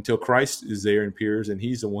until Christ is there and appears, and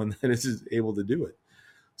he's the one that is able to do it.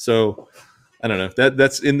 So I don't know.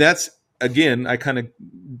 That's again, I kind of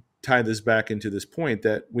tie this back into this point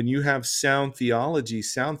that when you have sound theology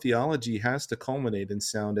has to culminate in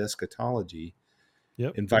sound eschatology.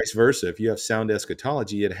 Yep. And vice versa. If you have sound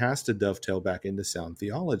eschatology, it has to dovetail back into sound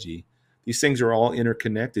theology. These things are all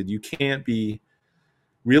interconnected. You can't be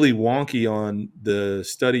really wonky on the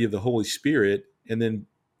study of the Holy Spirit and then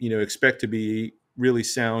expect to be really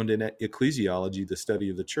sound in ecclesiology, the study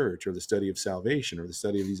of the church or the study of salvation or the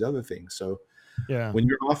study of these other things. So Yeah. when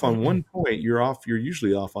you're off on one point, you're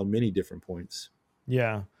usually off on many different points.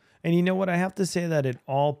 Yeah. And you know what? I have to say that it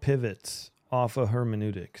all pivots off of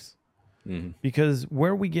hermeneutics. Mm-hmm. Because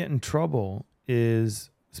where we get in trouble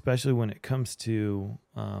is, especially when it comes to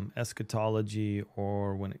eschatology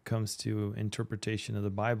or when it comes to interpretation of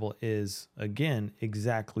the Bible, is, again,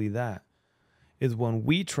 exactly that. Is when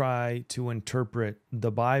we try to interpret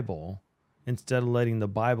the Bible instead of letting the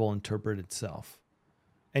Bible interpret itself.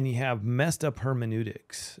 And you have messed up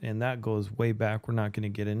hermeneutics, and that goes way back. We're not going to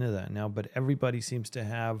get into that now, but everybody seems to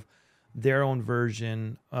have their own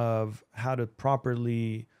version of how to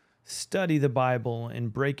properly study the Bible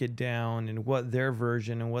and break it down and what their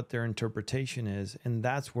version and what their interpretation is. And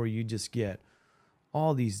that's where you just get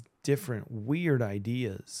all these different weird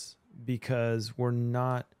ideas because we're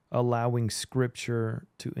not allowing Scripture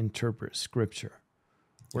to interpret Scripture.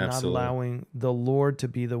 We're Absolutely. not allowing the Lord to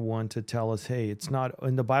be the one to tell us, hey, it's not,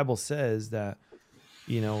 and the Bible says that,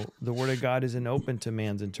 the Word of God isn't open to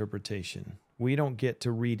man's interpretation. We don't get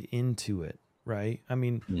to read into it, right? I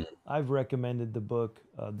mean, I've recommended the book,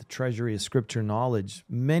 The Treasury of Scripture Knowledge,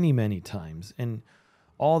 many, many times. And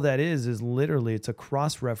all that is literally, it's a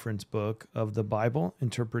cross-reference book of the Bible,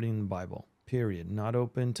 interpreting the Bible, period. Not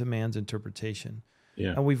open to man's interpretation.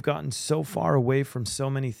 Yeah. And we've gotten so far away from so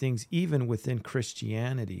many things, even within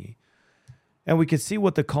Christianity. And we could see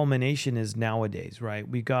what the culmination is nowadays, right?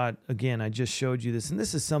 We got, again, I just showed you this, and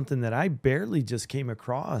this is something that I barely just came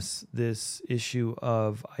across, this issue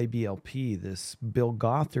of IBLP, this Bill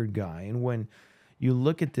Gothard guy. And when you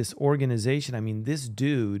look at this organization, I mean, this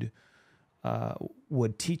dude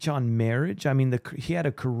would teach on marriage. I mean, he had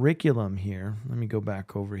a curriculum here. Let me go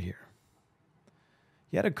back over here.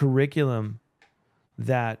 He had a curriculum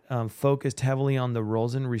that focused heavily on the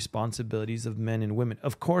roles and responsibilities of men and women.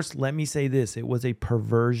 Of course, let me say this. It was a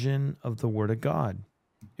perversion of the Word of God.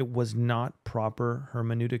 It was not proper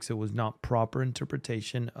hermeneutics. It was not proper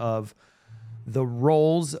interpretation of the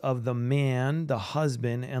roles of the man, the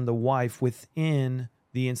husband, and the wife within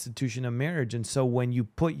the institution of marriage. And so when you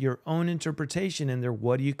put your own interpretation in there,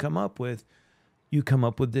 what do you come up with? You come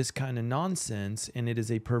up with this kind of nonsense, and it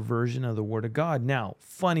is a perversion of the Word of God. Now,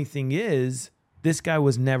 funny thing is, this guy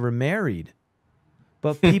was never married,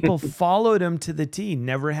 but people followed him to the T,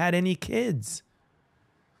 never had any kids.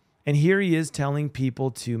 And here he is telling people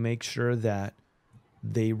to make sure that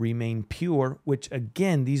they remain pure, which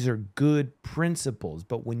again, these are good principles.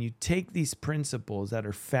 But when you take these principles that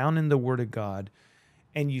are found in the Word of God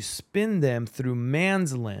and you spin them through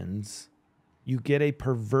man's lens, you get a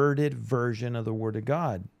perverted version of the Word of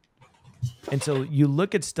God. And so you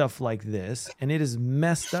look at stuff like this, and it is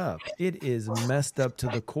messed up. It is messed up to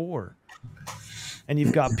the core. And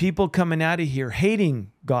you've got people coming out of here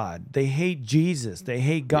hating God. They hate Jesus. They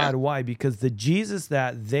hate God. Yeah. Why? Because the Jesus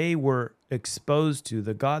that they were exposed to,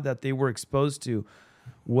 the God that they were exposed to,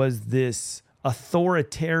 was this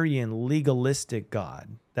authoritarian, legalistic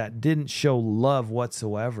God that didn't show love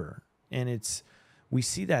whatsoever. And we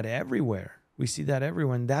see that everywhere. We see that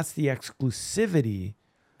everywhere. And that's the exclusivity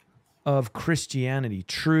of Christianity,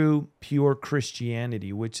 true, pure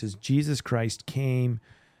Christianity, which is Jesus Christ came,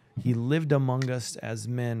 he lived among us as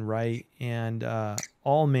men, right? And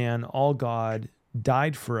all man, all God,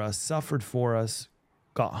 died for us, suffered for us,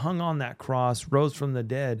 got hung on that cross, rose from the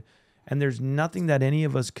dead, and there's nothing that any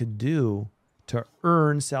of us could do to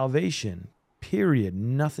earn salvation, period,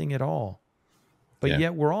 nothing at all. But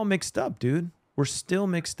yet we're all mixed up, dude. We're still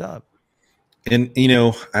mixed up. And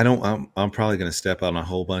I'm probably going to step on a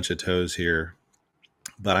whole bunch of toes here,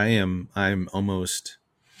 but I'm opposed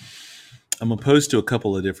to a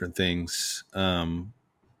couple of different things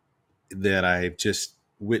that I've just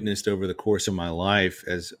witnessed over the course of my life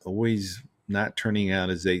as always not turning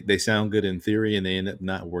out as they sound good in theory and they end up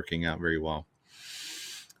not working out very well.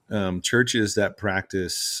 Churches that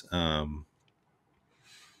practice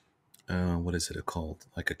what is it called?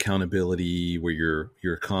 Like accountability, where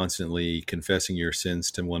you're constantly confessing your sins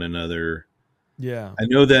to one another. Yeah. I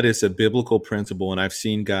know that it's a biblical principle, and I've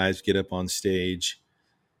seen guys get up on stage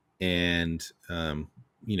and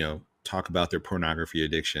talk about their pornography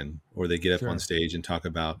addiction, or they get up on stage and talk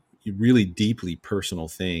about really deeply personal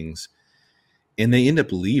things, and they end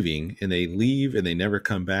up leaving, and they leave and they never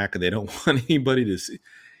come back, and they don't want anybody to see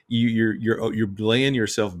you. You're laying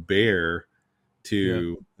yourself bare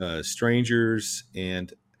to strangers.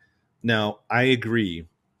 And now I agree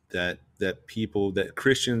that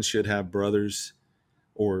Christians should have brothers,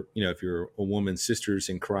 or if you're a woman, sisters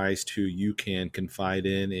in Christ who you can confide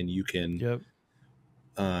in and you can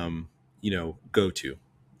go to.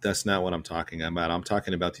 That's not what I'm talking about. I'm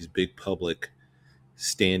talking about these big public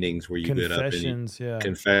standings where you get up and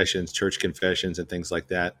confessions, church confessions and things like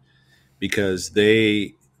that, because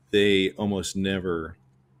they almost never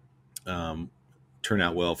turn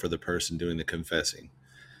out well for the person doing the confessing.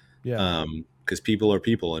 Because people are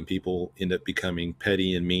people, and people end up becoming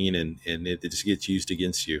petty and mean, and it just gets used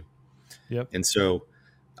against you. And so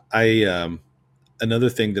another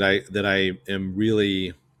thing that I am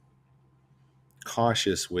really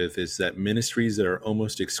cautious with is that ministries that are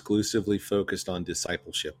almost exclusively focused on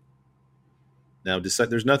discipleship. Now,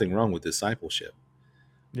 there's nothing wrong with discipleship.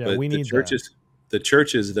 But we need the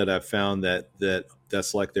churches that I've found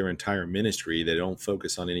that's like their entire ministry, they don't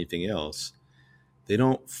focus on anything else. They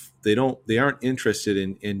aren't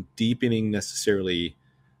interested in deepening necessarily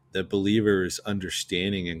the believers'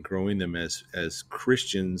 understanding and growing them as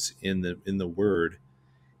Christians in the Word.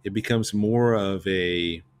 It becomes more of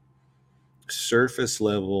a surface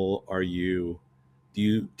level.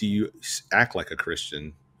 Do you act like a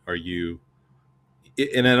Christian? Are you?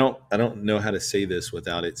 And I don't know how to say this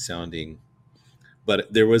without it sounding.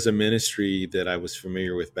 But there was a ministry that I was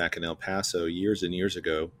familiar with back in El Paso years and years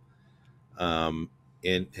ago, and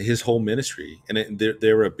his whole ministry, and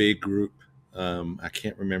they're a big group. I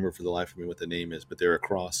can't remember for the life of me what the name is, but they're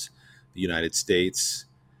across the United States.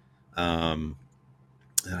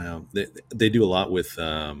 they do a lot with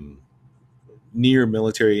near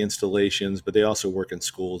military installations, but they also work in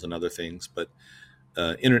schools and other things. But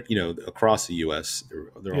across the U.S.,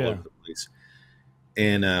 they're all Yeah. over the place.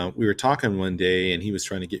 And we were talking one day, and he was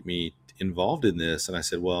trying to get me involved in this, and I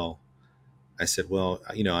said, well,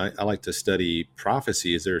 I like to study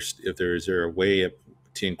prophecy. Is there a way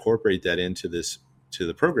to incorporate that into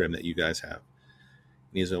the program that you guys have?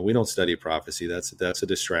 And he said, we don't study prophecy. That's a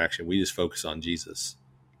distraction. We just focus on Jesus.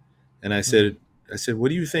 And I said, what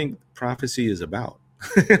do you think prophecy is about?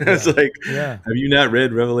 And I was like, Yeah. have you not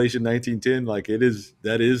read Revelation 19:10? Like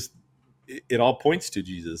it all points to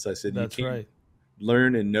Jesus. I said, That's you can't right.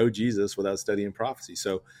 learn and know Jesus without studying prophecy.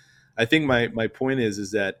 So I think my point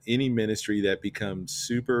is that any ministry that becomes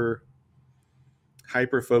super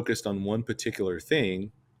hyper focused on one particular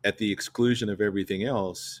thing at the exclusion of everything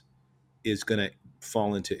else is going to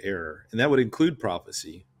fall into error. And that would include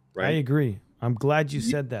prophecy, I right? agree. I'm glad you You,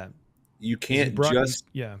 said that. you 'Cause you can't brought just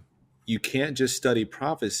yeah. you can't just study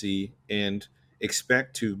prophecy and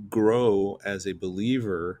expect to grow as a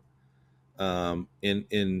believer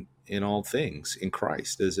in all things in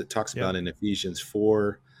Christ, as it talks Yep. about in Ephesians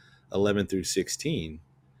 4:11-16.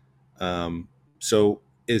 So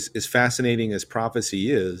as fascinating as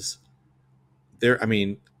prophecy is, I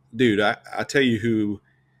mean, dude, I tell you who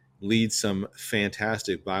leads some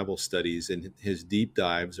fantastic Bible studies, and his deep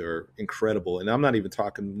dives are incredible. And I'm not even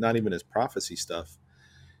talking, not even his prophecy stuff,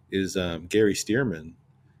 is Gary Stearman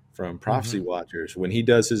from Prophecy Mm-hmm. Watchers. When he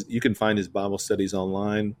does you can find his Bible studies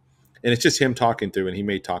online, and it's just him talking through, and he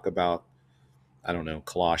may talk about, I don't know,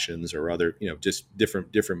 Colossians or other, just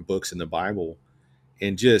different books in the Bible,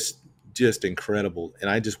 and just incredible.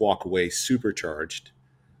 And I just walk away supercharged.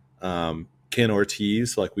 Ken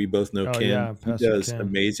Ortiz, like we both know Oh Ken, yeah, he Pastor does Ken.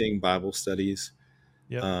 amazing Bible studies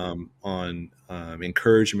Yep. on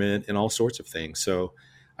encouragement and all sorts of things. So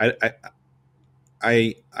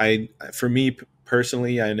for me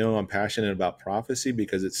personally, I know I'm passionate about prophecy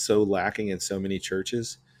because it's so lacking in so many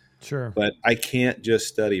churches. Sure. But I can't just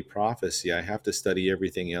study prophecy. I have to study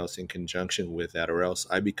everything else in conjunction with that, or else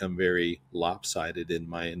I become very lopsided in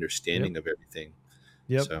my Yep. understanding of everything.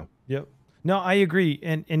 Yep. So, Yep. No, I agree.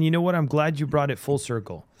 And you know what? I'm glad you brought it full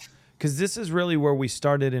circle. Because this is really where we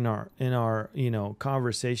started in our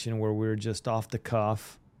conversation, where we were just off the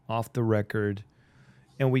cuff, off the record,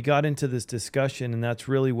 and we got into this discussion, and that's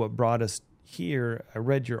really what brought us here. I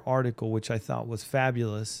read your article, which I thought was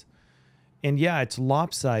fabulous. And yeah, it's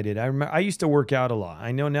lopsided. I remember I used to work out a lot.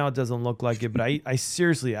 I know now it doesn't look like it, but I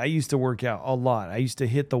seriously, I used to work out a lot. I used to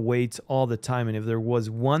hit the weights all the time. And if there was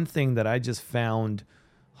one thing that I just found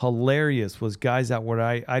hilarious, was guys that were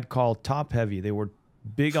I'd call top heavy. They were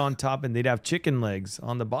big on top, and they'd have chicken legs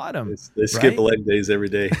on the bottom, they skip right? leg days every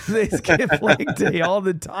day. They skip leg day all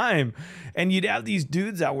the time. And you'd have these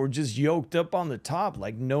dudes that were just yoked up on the top,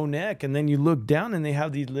 like no neck. And then you look down and they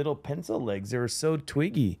have these little pencil legs. They were so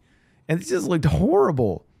twiggy. And it just looked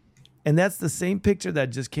horrible. And that's the same picture that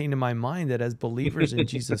just came to my mind, that as believers in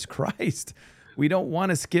Jesus Christ, we don't want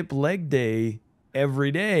to skip leg day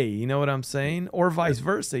every day. You know what I'm saying? Or vice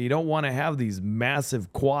versa. You don't want to have these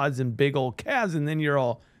massive quads and big old calves, and then you're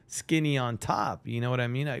all skinny on top. You know what I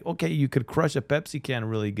mean? Okay, you could crush a Pepsi can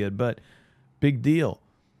really good, but big deal.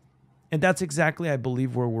 And that's exactly, I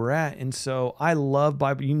believe, where we're at. And so I love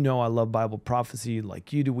Bible. You know, I love Bible prophecy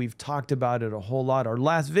like you do. We've talked about it a whole lot. Our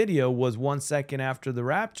last video was 1 second after the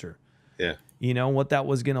rapture, Yeah. what that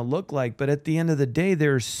was going to look like. But at the end of the day,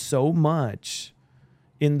 there's so much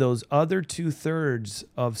in those other 2/3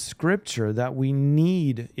 of Scripture that we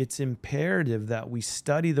need. It's imperative that we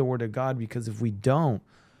study the Word of God, because if we don't,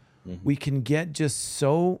 we can get just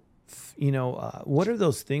so, what are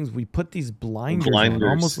those things? We put these blinders on,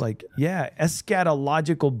 almost like,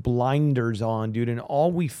 eschatological blinders on, dude. And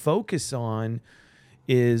all we focus on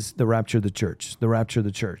is the rapture of the church,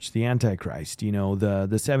 the Antichrist, the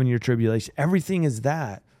 7-year tribulation. Everything is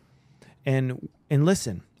that. And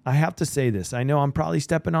listen, I have to say this. I know I'm probably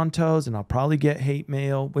stepping on toes, and I'll probably get hate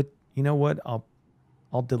mail, but you know what?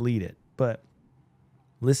 I'll delete it. But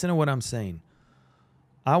listen to what I'm saying.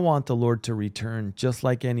 I want the Lord to return just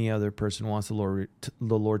like any other person wants the Lord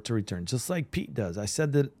to return, just like Pete does. I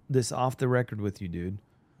said this off the record with you, dude.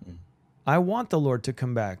 I want the Lord to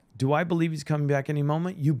come back. Do I believe he's coming back any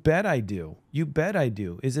moment? You bet I do. You bet I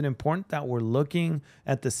do. Is it important that we're looking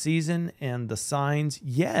at the season and the signs?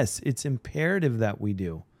 Yes, it's imperative that we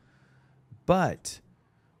do. But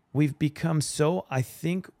we've become so, I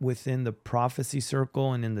think, within the prophecy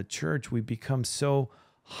circle and in the church, we've become so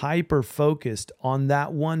hyper focused on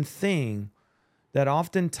that one thing that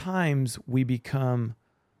oftentimes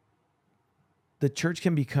the church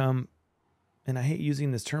can become, and I hate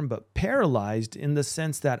using this term, but paralyzed in the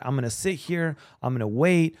sense that I'm going to sit here, I'm going to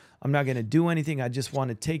wait, I'm not going to do anything. I just want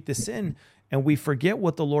to take this in. And we forget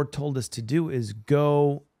what the Lord told us to do is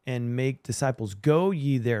go and make disciples. Go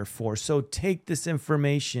ye therefore. So take this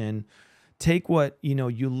information, take what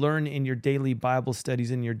you learn in your daily Bible studies,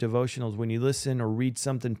 in your devotionals, when you listen or read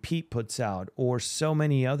something Pete puts out, or so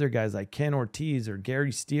many other guys like Ken Ortiz or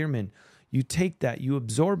Gary Stearman. You take that, you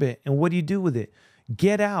absorb it, and what do you do with it?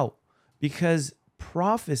 Get out, because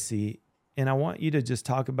prophecy, and I want you to just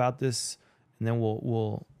talk about this, and then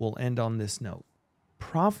we'll end on this note.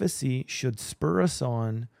 Prophecy should spur us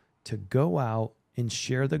on to go out and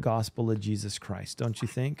share the gospel of Jesus Christ, don't you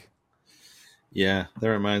think? Yeah, that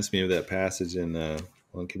reminds me of that passage in,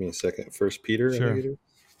 give me a second, First Peter. Sure. I think it is.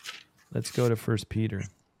 Let's go to First Peter.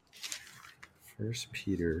 First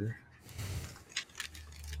Peter.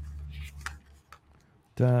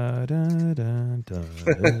 Da, da, da, da,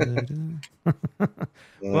 da, da.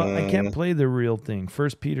 Well, I can't play the real thing.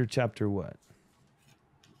 First Peter chapter what?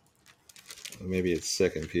 Maybe it's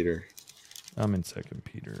Second Peter. I'm in Second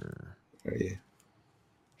Peter. Are you?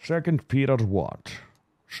 Second Peter what?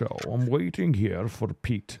 So I'm waiting here for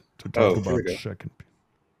Pete to talk about Second Peter.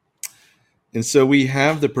 And so we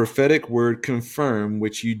have the prophetic word confirmed,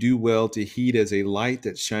 which you do well to heed as a light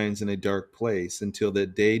that shines in a dark place until the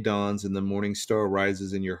day dawns and the morning star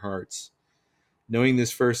rises in your hearts. Knowing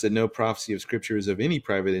this first, that no prophecy of Scripture is of any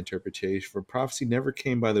private interpretation, for prophecy never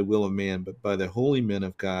came by the will of man, but by the holy men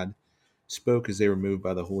of God, spoke as they were moved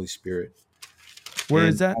by the Holy Spirit. Where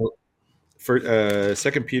is that? For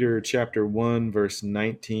 2 Peter chapter 1, verse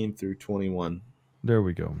 19 through 21. There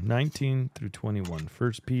we go. 19 through 21.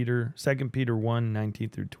 2 Peter 1, 19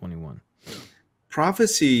 through 21.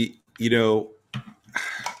 Prophecy,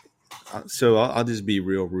 so I'll just be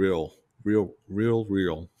real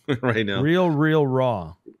right now. Real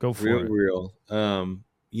raw. Go for it. Real.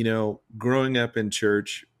 Growing up in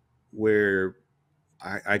church where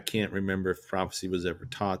I can't remember if prophecy was ever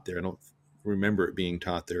taught there. I don't remember it being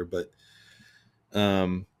taught there, but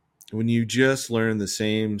when you just learn the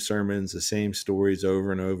same sermons, the same stories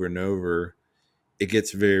over and over and over, it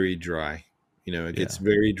gets very dry. It gets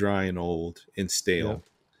very dry and old and stale.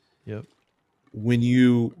 Yep. When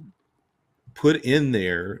you put in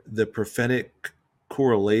there the prophetic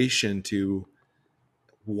correlation to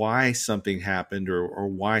why something happened or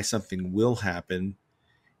why something will happen,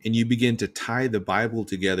 and you begin to tie the Bible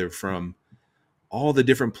together from all the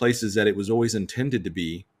different places that it was always intended to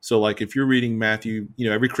be. So like if you're reading Matthew,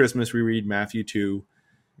 every Christmas we read Matthew 2,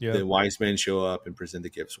 the wise men show up and present the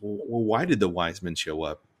gifts. Well, why did the wise men show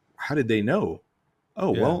up? How did they know?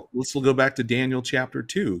 Well, let's go back to Daniel chapter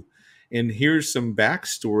 2. And here's some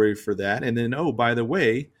backstory for that. And then, by the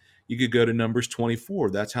way, you could go to Numbers 24.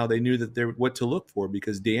 That's how they knew that what to look for,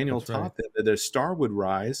 because Daniel taught them that a star would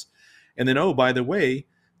rise. And then, by the way,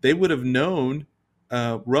 they would have known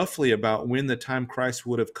roughly about when the time Christ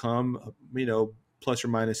would have come, plus or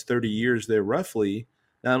minus 30 years there roughly,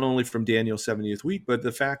 not only from Daniel's 70th week, but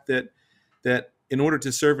the fact that in order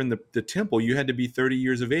to serve in the temple, you had to be 30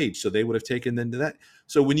 years of age. So they would have taken them to that.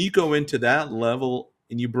 So when you go into that level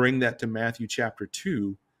and you bring that to Matthew chapter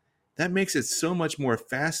 2, that makes it so much more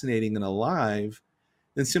fascinating and alive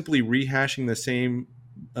than simply rehashing the same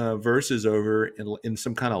verses over in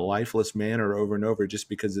some kind of lifeless manner over and over just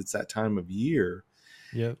because it's that time of year.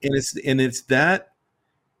 Yep. And it's that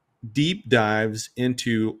deep dives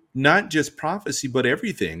into not just prophecy but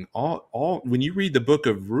everything. All when you read the book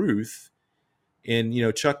of Ruth, and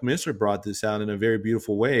Chuck Missler brought this out in a very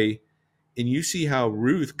beautiful way, and you see how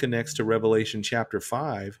Ruth connects to Revelation chapter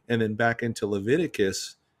 5 and then back into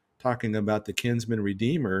Leviticus talking about the kinsman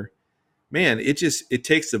redeemer. Man, it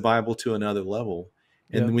takes the Bible to another level.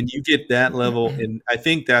 And when you get that level, and I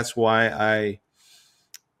think that's why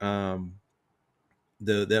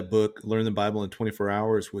that book, Learn the Bible in 24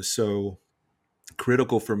 Hours, was so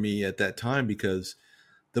critical for me at that time, because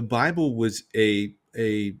the Bible was a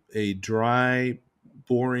dry,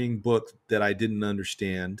 boring book that I didn't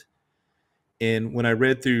understand. And when I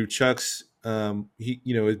read through Chuck's,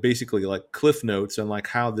 it's basically like cliff notes on like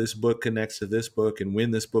how this book connects to this book and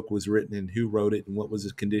when this book was written and who wrote it and what was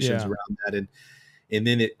the conditions around that. And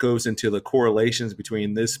then it goes into the correlations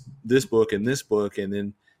between this book and this book. And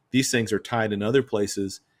then these things are tied in other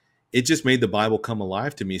places. It just made the Bible come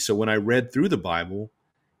alive to me. So when I read through the Bible,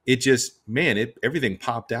 it just, everything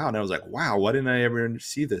popped out. And I was like, wow, why didn't I ever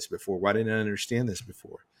see this before? Why didn't I understand this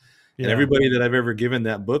before? Yeah. And everybody that I've ever given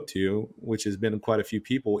that book to, which has been quite a few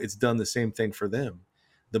people, it's done the same thing for them.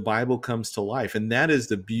 The Bible comes to life. And that is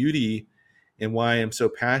the beauty and why I'm so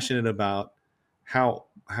passionate about how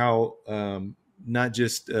not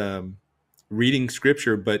just reading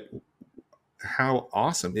scripture, but how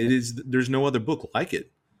awesome it is. There's no other book like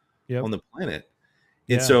it Yep. on the planet.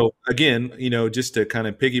 And Yeah. so again, just to kind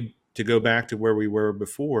of to go back to where we were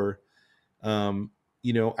before, um,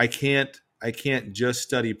 I can't just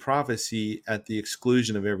study prophecy at the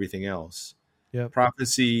exclusion of everything else. Yep.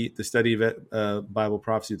 Prophecy, the study of Bible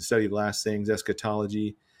prophecy, the study of last things,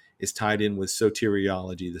 eschatology, is tied in with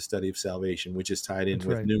soteriology, the study of salvation, which is tied in That's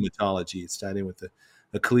with right. pneumatology. It's tied in with the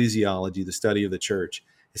ecclesiology, the study of the church.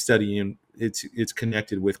 It's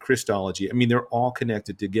connected with Christology. I mean, they're all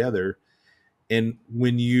connected together. And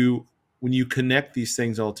when you connect these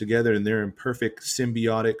things all together, and they're in perfect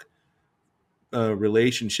symbiotic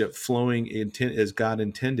relationship, flowing as God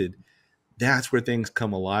intended, that's where things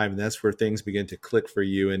come alive, and that's where things begin to click for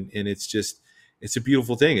you. And it's a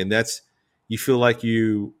beautiful thing. And that's, you feel like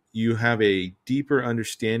you have a deeper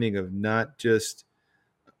understanding of not just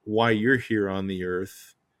why you're here on the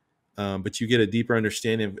earth, but you get a deeper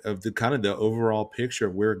understanding of the kind of the overall picture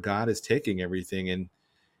of where God is taking everything, and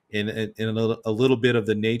a little bit of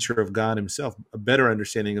the nature of God himself, a better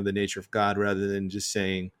understanding of the nature of God, rather than just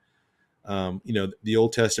saying, the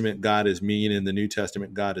Old Testament God is mean and the New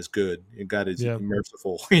Testament God is good and God is Yep.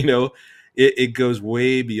 merciful. It goes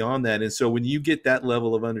way beyond that. And so when you get that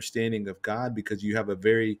level of understanding of God, because you have a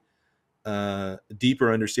very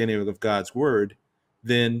deeper understanding of God's word,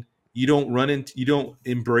 then you don't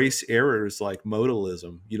embrace errors like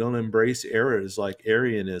modalism. You don't embrace errors like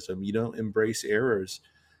Arianism. You don't embrace errors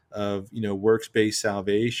of works-based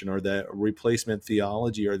salvation or the replacement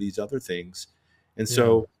theology or these other things. And Yeah.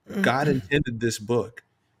 so God intended this book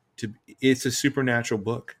it's a supernatural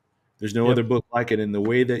book. There's no Yep. other book like it. And the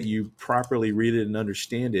way that you properly read it and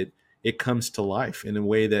understand it, it comes to life in a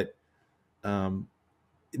way that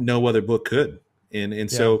no other book could. And Yeah.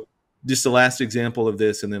 so just the last example of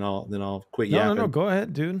this, and then I'll quit No, yapping. go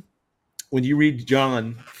ahead, dude. When you read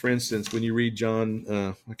John, for instance, when you read John,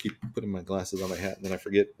 I keep putting my glasses on my hat and then I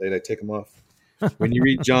forget that I take them off. When you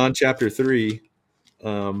read John chapter 3,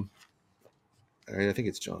 I think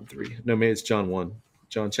it's John 3. No, maybe it's John 1.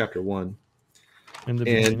 John chapter 1. In the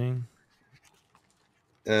And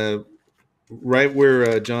beginning. Right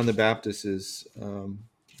where John the Baptist is, let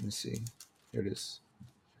me see. Here it is.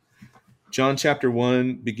 John chapter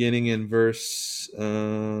 1, beginning in verse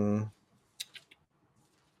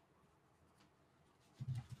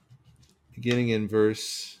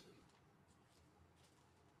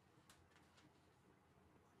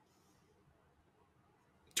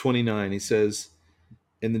 29. He says,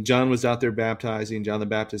 and then John was out there baptizing, John the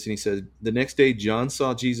Baptist, and he said, the next day John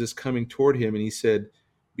saw Jesus coming toward him, and he said,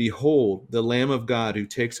 behold, the Lamb of God who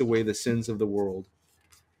takes away the sins of the world.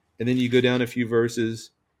 And then you go down a few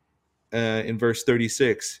verses in verse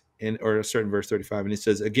 36, or a certain verse 35, and it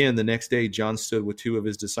says, again, the next day John stood with two of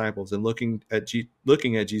his disciples, and looking at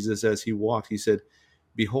Jesus as he walked, he said,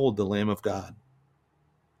 behold, the Lamb of God.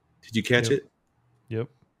 Did you catch Yep. it? Yep.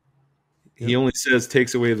 He only says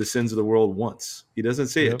takes away the sins of the world once. He doesn't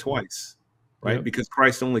say it twice, right? Yep. Because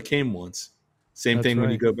Christ only came once. Same That's thing when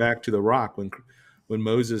you right. go back to the rock, when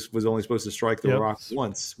Moses was only supposed to strike the rock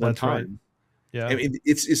one That's time. right. Yeah. I mean,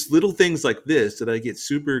 it's little things like this that I get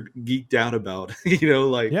super geeked out about.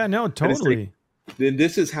 Like, yeah, no, totally. Then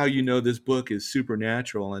this is how you know this book is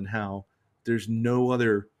supernatural, and how there's no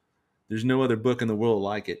other book in the world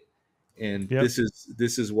like it. And Yep.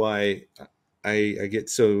 this is why I get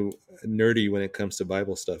so nerdy when it comes to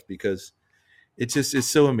Bible stuff, because it's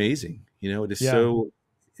so amazing. It is so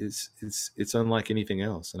it's unlike anything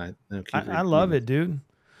else. And I love it, dude.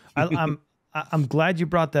 I'm glad you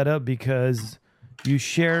brought that up, because you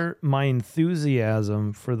share my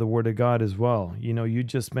enthusiasm for the Word of God as well. You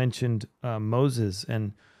just mentioned Moses,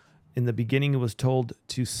 and in the beginning, it was told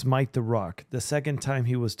to smite the rock. The second time,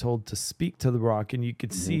 he was told to speak to the rock, and you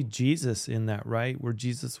could see Jesus in that, right? Where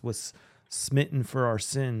Jesus was smitten for our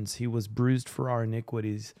sins. He was bruised for our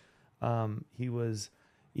iniquities. He was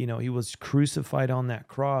crucified on that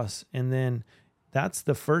cross. And then that's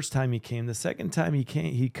the first time he came. The second time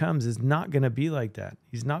he comes is not going to be like that.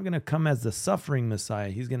 He's not going to come as the suffering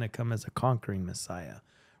Messiah. He's going to come as a conquering Messiah,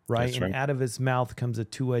 right? That's right. And out of his mouth comes a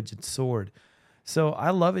two-edged sword. So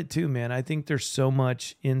I love it too, man. I think there's so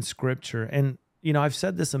much in Scripture. And, I've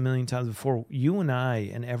said this a million times before. You and I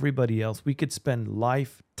and everybody else, we could spend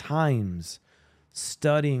lifetimes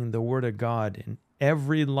studying the Word of God. And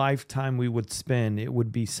every lifetime we would spend, it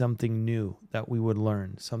would be something new that we would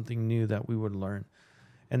learn,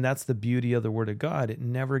 And that's the beauty of the Word of God. It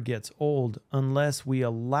never gets old unless we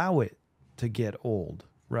allow it to get old,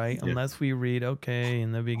 right? Yeah. Unless we read, okay,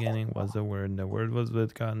 in the beginning was the Word, and the Word was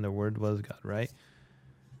with God, and the Word was God, right?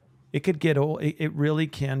 it could get old. It really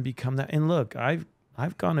can become that. And look, I've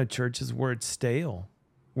gone to churches where it's stale,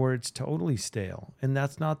 where it's totally stale. And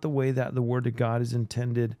that's not the way that the word of God is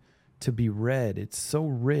intended to be read. It's so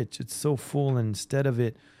rich, it's so full. And instead of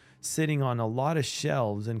it sitting on a lot of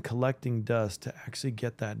shelves and collecting dust, to actually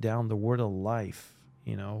get that down, the word of life,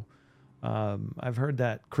 I've heard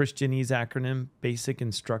that Christianese acronym, basic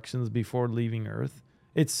instructions before leaving earth.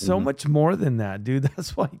 It's so much more than that, dude.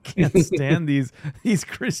 That's why I can't stand these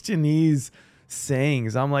Christianese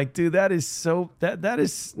sayings. I'm like, dude, that is that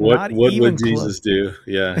is not What even would Jesus do?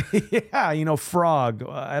 Yeah. yeah, frog.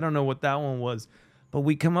 I don't know what that one was, but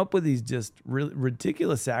we come up with these just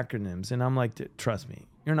ridiculous acronyms, and I'm like, trust me,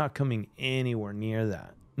 you're not coming anywhere near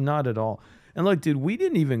that, not at all. And look, dude, we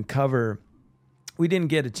didn't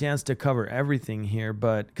get a chance to cover everything here,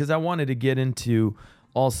 but because I wanted to get into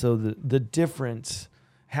also the difference,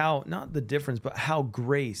 how, not the difference, but how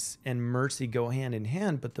grace and mercy go hand in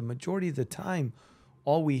hand. But the majority of the time,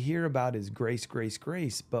 all we hear about is grace, grace,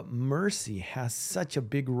 grace. But mercy has such a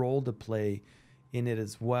big role to play in it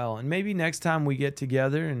as well. And maybe next time we get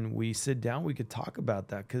together and we sit down, we could talk about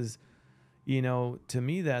that. Because, to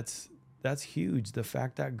me, that's huge. The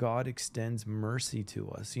fact that God extends mercy to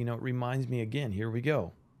us. It reminds me again, here we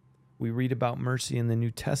go. We read about mercy in the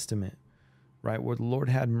New Testament, right? Where the Lord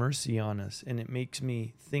had mercy on us. And it makes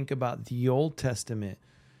me think about the Old Testament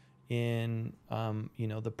in,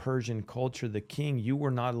 the Persian culture, the king. You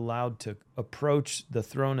were not allowed to approach the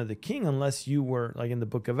throne of the king unless you were, like in the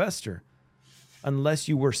book of Esther, unless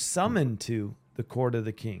you were summoned to the court of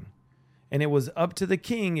the king. And it was up to the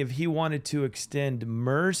king if he wanted to extend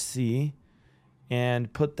mercy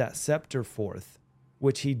and put that scepter forth,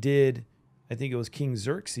 which he did. I think it was King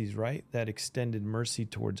Xerxes, right? That extended mercy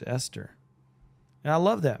towards Esther. And I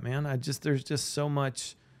love that, man. There's just so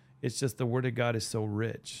much. It's just the word of God is so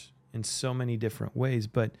rich in so many different ways.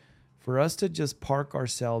 But for us to just park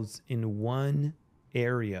ourselves in one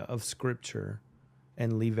area of scripture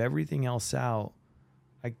and leave everything else out,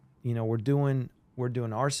 we're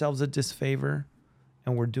doing ourselves a disfavor,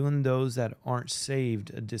 and we're doing those that aren't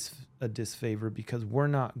saved a disfavor, because we're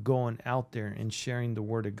not going out there and sharing the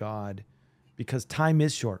word of God, because time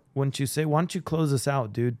is short. Wouldn't you say? Why don't you close us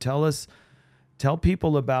out, dude? Tell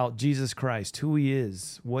people about Jesus Christ, who he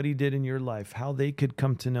is, what he did in your life, how they could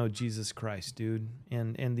come to know Jesus Christ, dude,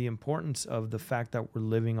 and the importance of the fact that we're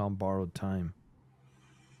living on borrowed time.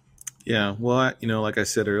 Yeah. Well, like I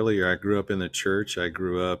said earlier, I grew up in the church. I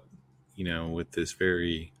grew up, with this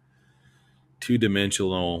very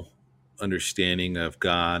two-dimensional understanding of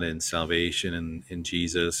God and salvation and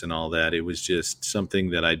Jesus and all that. It was just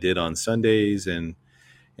something that I did on Sundays, and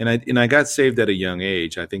I got saved at a young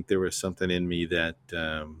age. I think there was something in me that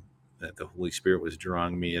that the Holy Spirit was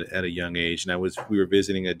drawing me at a young age, and we were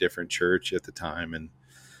visiting a different church at the time,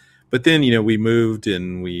 but then we moved,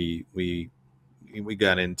 and we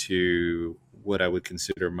got into what I would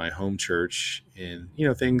consider my home church, and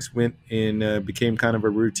things went and became kind of a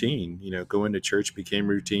routine. Going to church became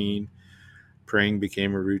routine, praying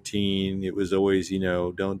became a routine. It was always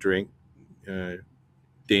don't drink,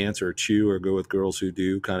 dance or chew or go with girls who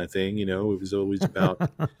do, kind of thing. It was always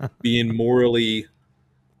about being morally,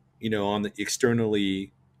 on the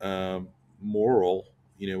externally moral.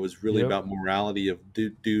 It was really about morality of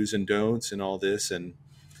do's and don'ts and all this, and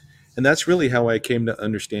that's really how I came to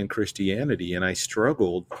understand Christianity. And I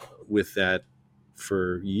struggled with that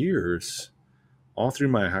for years, all through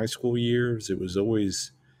my high school years. It was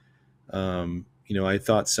always, I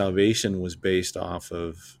thought salvation was based off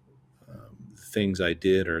of things I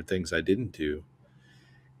did or things I didn't do.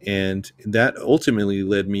 And that ultimately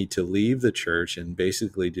led me to leave the church and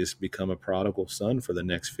basically just become a prodigal son for the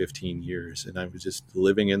next 15 years. And I was just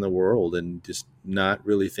living in the world and just not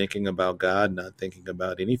really thinking about God, not thinking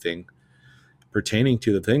about anything pertaining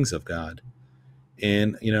to the things of God.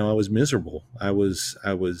 And, I was miserable. I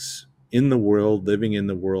was in the world, living in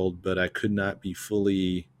the world, but I could not be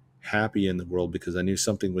fully happy in the world because I knew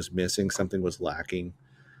something was missing, something was lacking.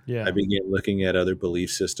 Yeah. I began looking at other belief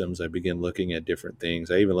systems. I began looking at different things.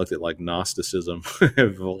 I even looked at like Gnosticism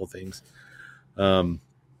of all things. And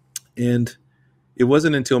it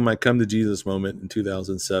wasn't until my come to Jesus moment in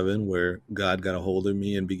 2007 where God got a hold of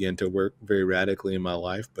me and began to work very radically in my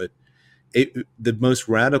life. But the most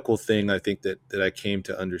radical thing I think that I came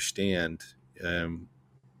to understand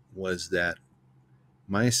was that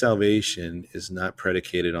my salvation is not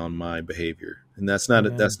predicated on my behavior. And that's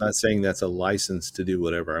not saying that's a license to do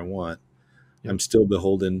whatever I want. Yep. I'm still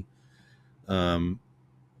beholden,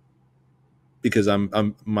 because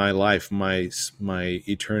my life, my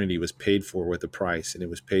eternity was paid for with a price, and it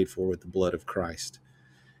was paid for with the blood of Christ.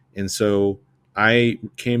 And so I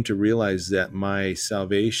came to realize that my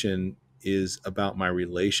salvation is about my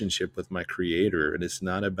relationship with my Creator, and it's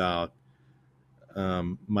not about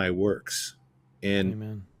my works. And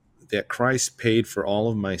Amen. that Christ paid for all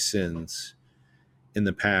of my sins in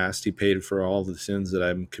the past. He paid for all the sins that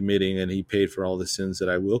I'm committing, and He paid for all the sins that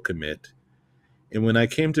I will commit. And when I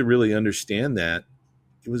came to really understand that,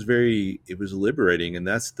 it was liberating. And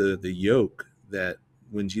that's the yoke that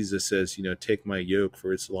when Jesus says, take my yoke,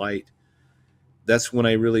 for it's light. That's when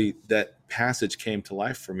that passage came to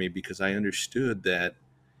life for me, because I understood that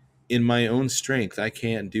in my own strength, I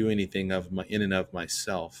can't do anything in and of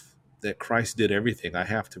myself. That Christ did everything. I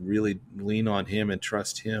have to really lean on Him and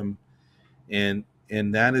trust Him. And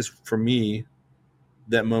that is for me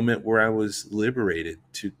that moment where I was liberated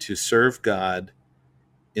to serve God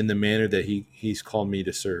in the manner that He's called me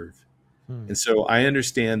to serve. Hmm. And so I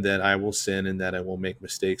understand that I will sin and that I will make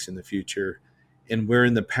mistakes in the future. And where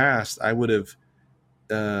in the past I would have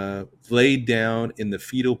laid down in the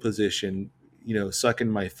fetal position, sucking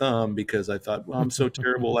my thumb because I thought, well, I'm so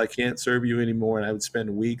terrible, I can't serve you anymore. And I would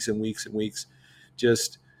spend weeks and weeks and weeks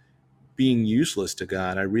just being useless to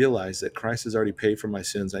God. I realized that Christ has already paid for my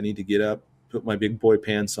sins. I need to get up, put my big boy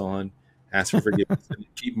pants on, ask for forgiveness, and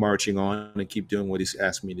keep marching on and keep doing what He's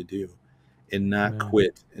asked me to do, and not Amen.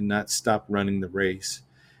 quit and not stop running the race.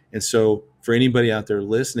 And so for anybody out there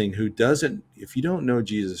listening who doesn't, if you don't know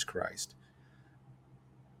Jesus Christ,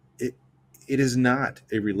 it is not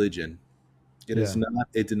a religion. It is not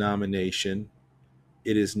a denomination.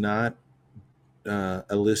 It is not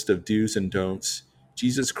a list of do's and don'ts.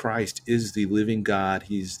 Jesus Christ is the living God.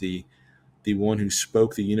 He's the one who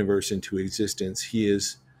spoke the universe into existence. He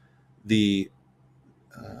is the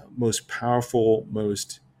most powerful,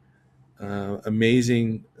 most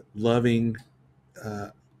amazing, loving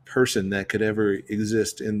person that could ever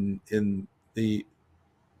exist in the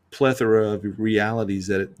plethora of realities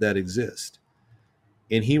that exist.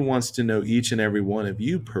 And He wants to know each and every one of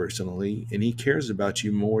you personally, and He cares about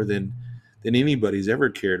you more than anybody's ever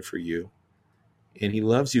cared for you. And He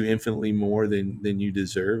loves you infinitely more than you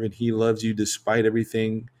deserve, and He loves you despite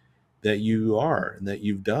everything that you are and that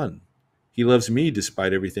you've done. He loves me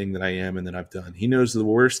despite everything that I am and that I've done. He knows the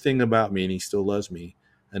worst thing about me, and He still loves me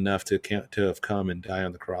enough to have come and die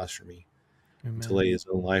on the cross for me, and to Amen. lay His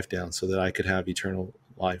own life down so that I could have eternal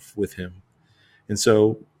life with Him. And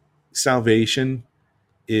so salvation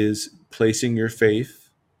is placing your faith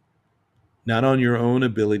not on your own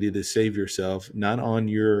ability to save yourself, not on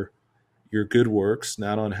your good works,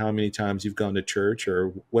 not on how many times you've gone to church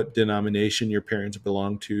or what denomination your parents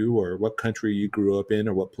belong to or what country you grew up in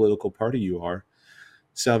or what political party you are.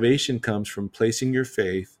 Salvation comes from placing your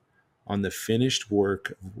faith on the finished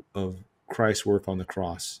work of Christ's work on the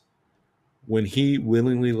cross. When He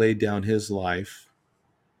willingly laid down His life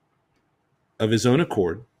of His own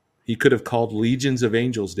accord, He could have called legions of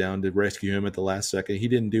angels down to rescue Him at the last second. He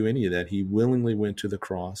didn't do any of that. He willingly went to the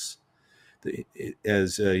cross.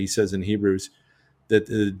 As He says in Hebrews, that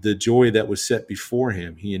the joy that was set before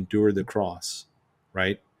Him, He endured the cross,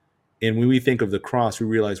 right? And when we think of the cross, we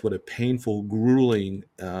realize what a painful, grueling,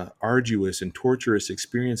 arduous, and torturous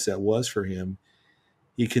experience that was for Him.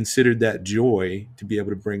 He considered that joy to be able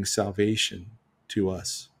to bring salvation to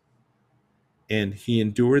us. And He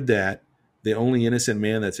endured that, the only innocent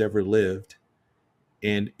man that's ever lived.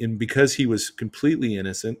 And because He was completely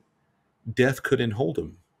innocent, death couldn't hold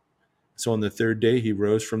Him. So on the third day, He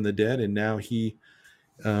rose from the dead, and now He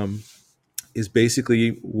is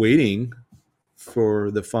basically waiting for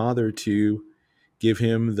the Father to give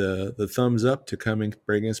Him the thumbs up to come and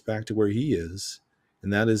bring us back to where He is.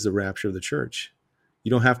 And that is the rapture of the church. You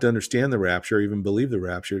don't have to understand the rapture or even believe the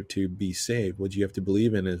rapture to be saved. What you have to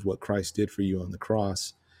believe in is what Christ did for you on the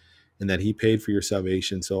cross, and that He paid for your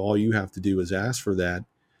salvation. So all you have to do is ask for that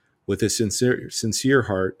with a sincere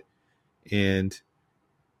heart and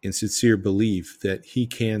in sincere belief that He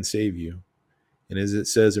can save you. And as it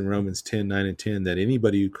says in Romans 10:9 and 10, that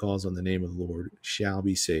anybody who calls on the name of the Lord shall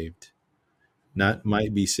be saved. Not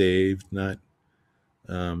might be saved, not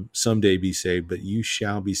someday be saved, but you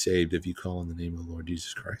shall be saved if you call on the name of the Lord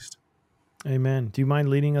Jesus Christ. Amen. Do you mind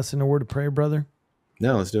leading us in a word of prayer, brother?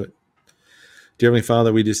 No, let's do it. Dear Heavenly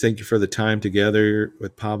Father, we just thank You for the time together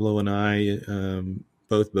with Pablo and I,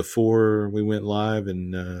 both before we went live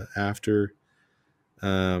and after.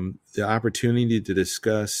 The opportunity to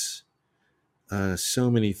discuss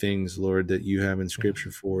so many things, Lord, that You have in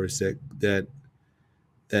Scripture for us that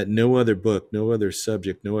no other book, no other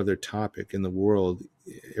subject, no other topic in the world,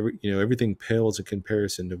 everything pales in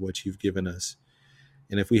comparison to what You've given us.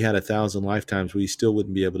 And if we had 1,000 lifetimes, we still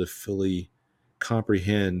wouldn't be able to fully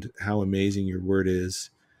comprehend how amazing Your word is.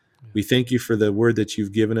 We thank you for the word that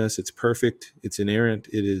you've given us. It's perfect. It's inerrant.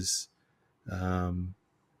 Um,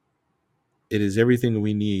 it is everything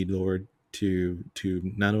we need, Lord, to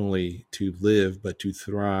not only to live, but to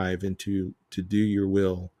thrive and to do your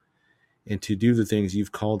will and to do the things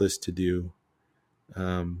you've called us to do.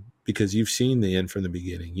 Because you've seen the end from the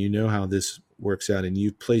beginning. You know how this works out, and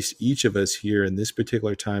you've placed each of us here in this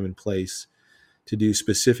particular time and place to do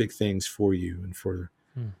specific things for you and for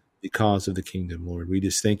the cause of the kingdom, Lord. We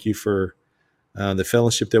just thank you for the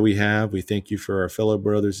fellowship that we have. We thank you for our fellow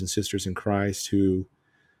brothers and sisters in Christ who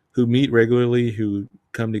meet regularly, who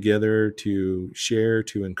come together to share,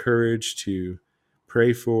 to encourage, to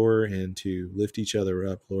pray for, and to lift each other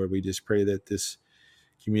up, Lord. We just pray that this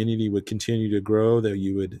community would continue to grow, that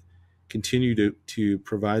you would continue to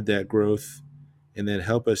provide that growth, and then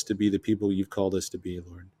help us to be the people you've called us to be,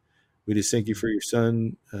 Lord. We just thank you for your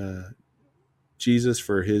son, Jesus,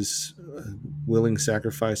 for his willing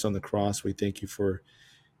sacrifice on the cross. We thank you for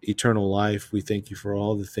eternal life. We thank you for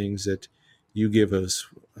all the things that you give us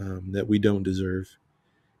that we don't deserve.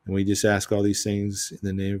 And we just ask all these things in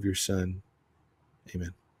the name of your son.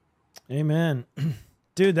 Amen. Amen.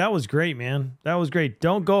 Dude, that was great, man. That was great.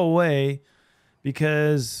 Don't go away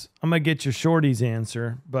because I'm going to get your shorties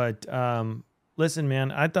answer. But listen,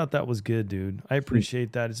 man, I thought that was good, dude. I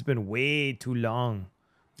appreciate that. It's been way too long.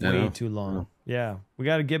 Way too long. Yeah. We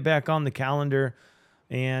got to get back on the calendar,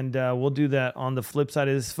 and we'll do that on the flip side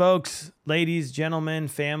of this. Folks, ladies, gentlemen,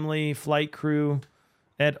 family, flight crew,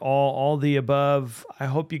 et al., all the above. I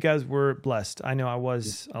hope you guys were blessed. I know I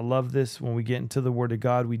was. I love this. When we get into the Word of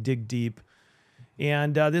God, we dig deep.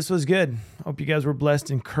 And this was good. Hope you guys were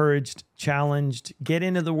blessed, encouraged, challenged. Get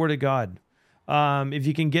into the Word of God. If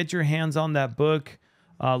you can get your hands on that book,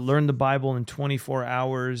 Learn the Bible in 24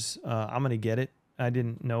 Hours, I'm going to get it. I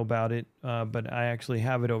didn't know about it, but I actually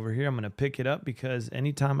have it over here. I'm going to pick it up because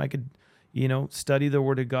anytime I could, study the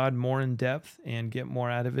Word of God more in depth and get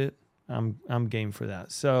more out of it, I'm game for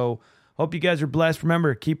that. So hope you guys are blessed.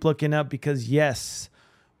 Remember, keep looking up because, yes,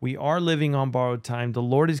 we are living on borrowed time. The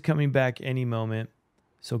Lord is coming back any moment.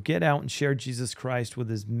 So get out and share Jesus Christ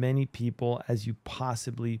with as many people as you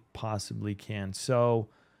possibly can. So,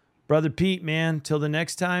 Brother Pete, man, till the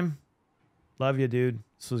next time, love you, dude.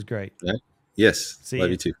 This was great. Yes. See Love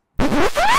you you too.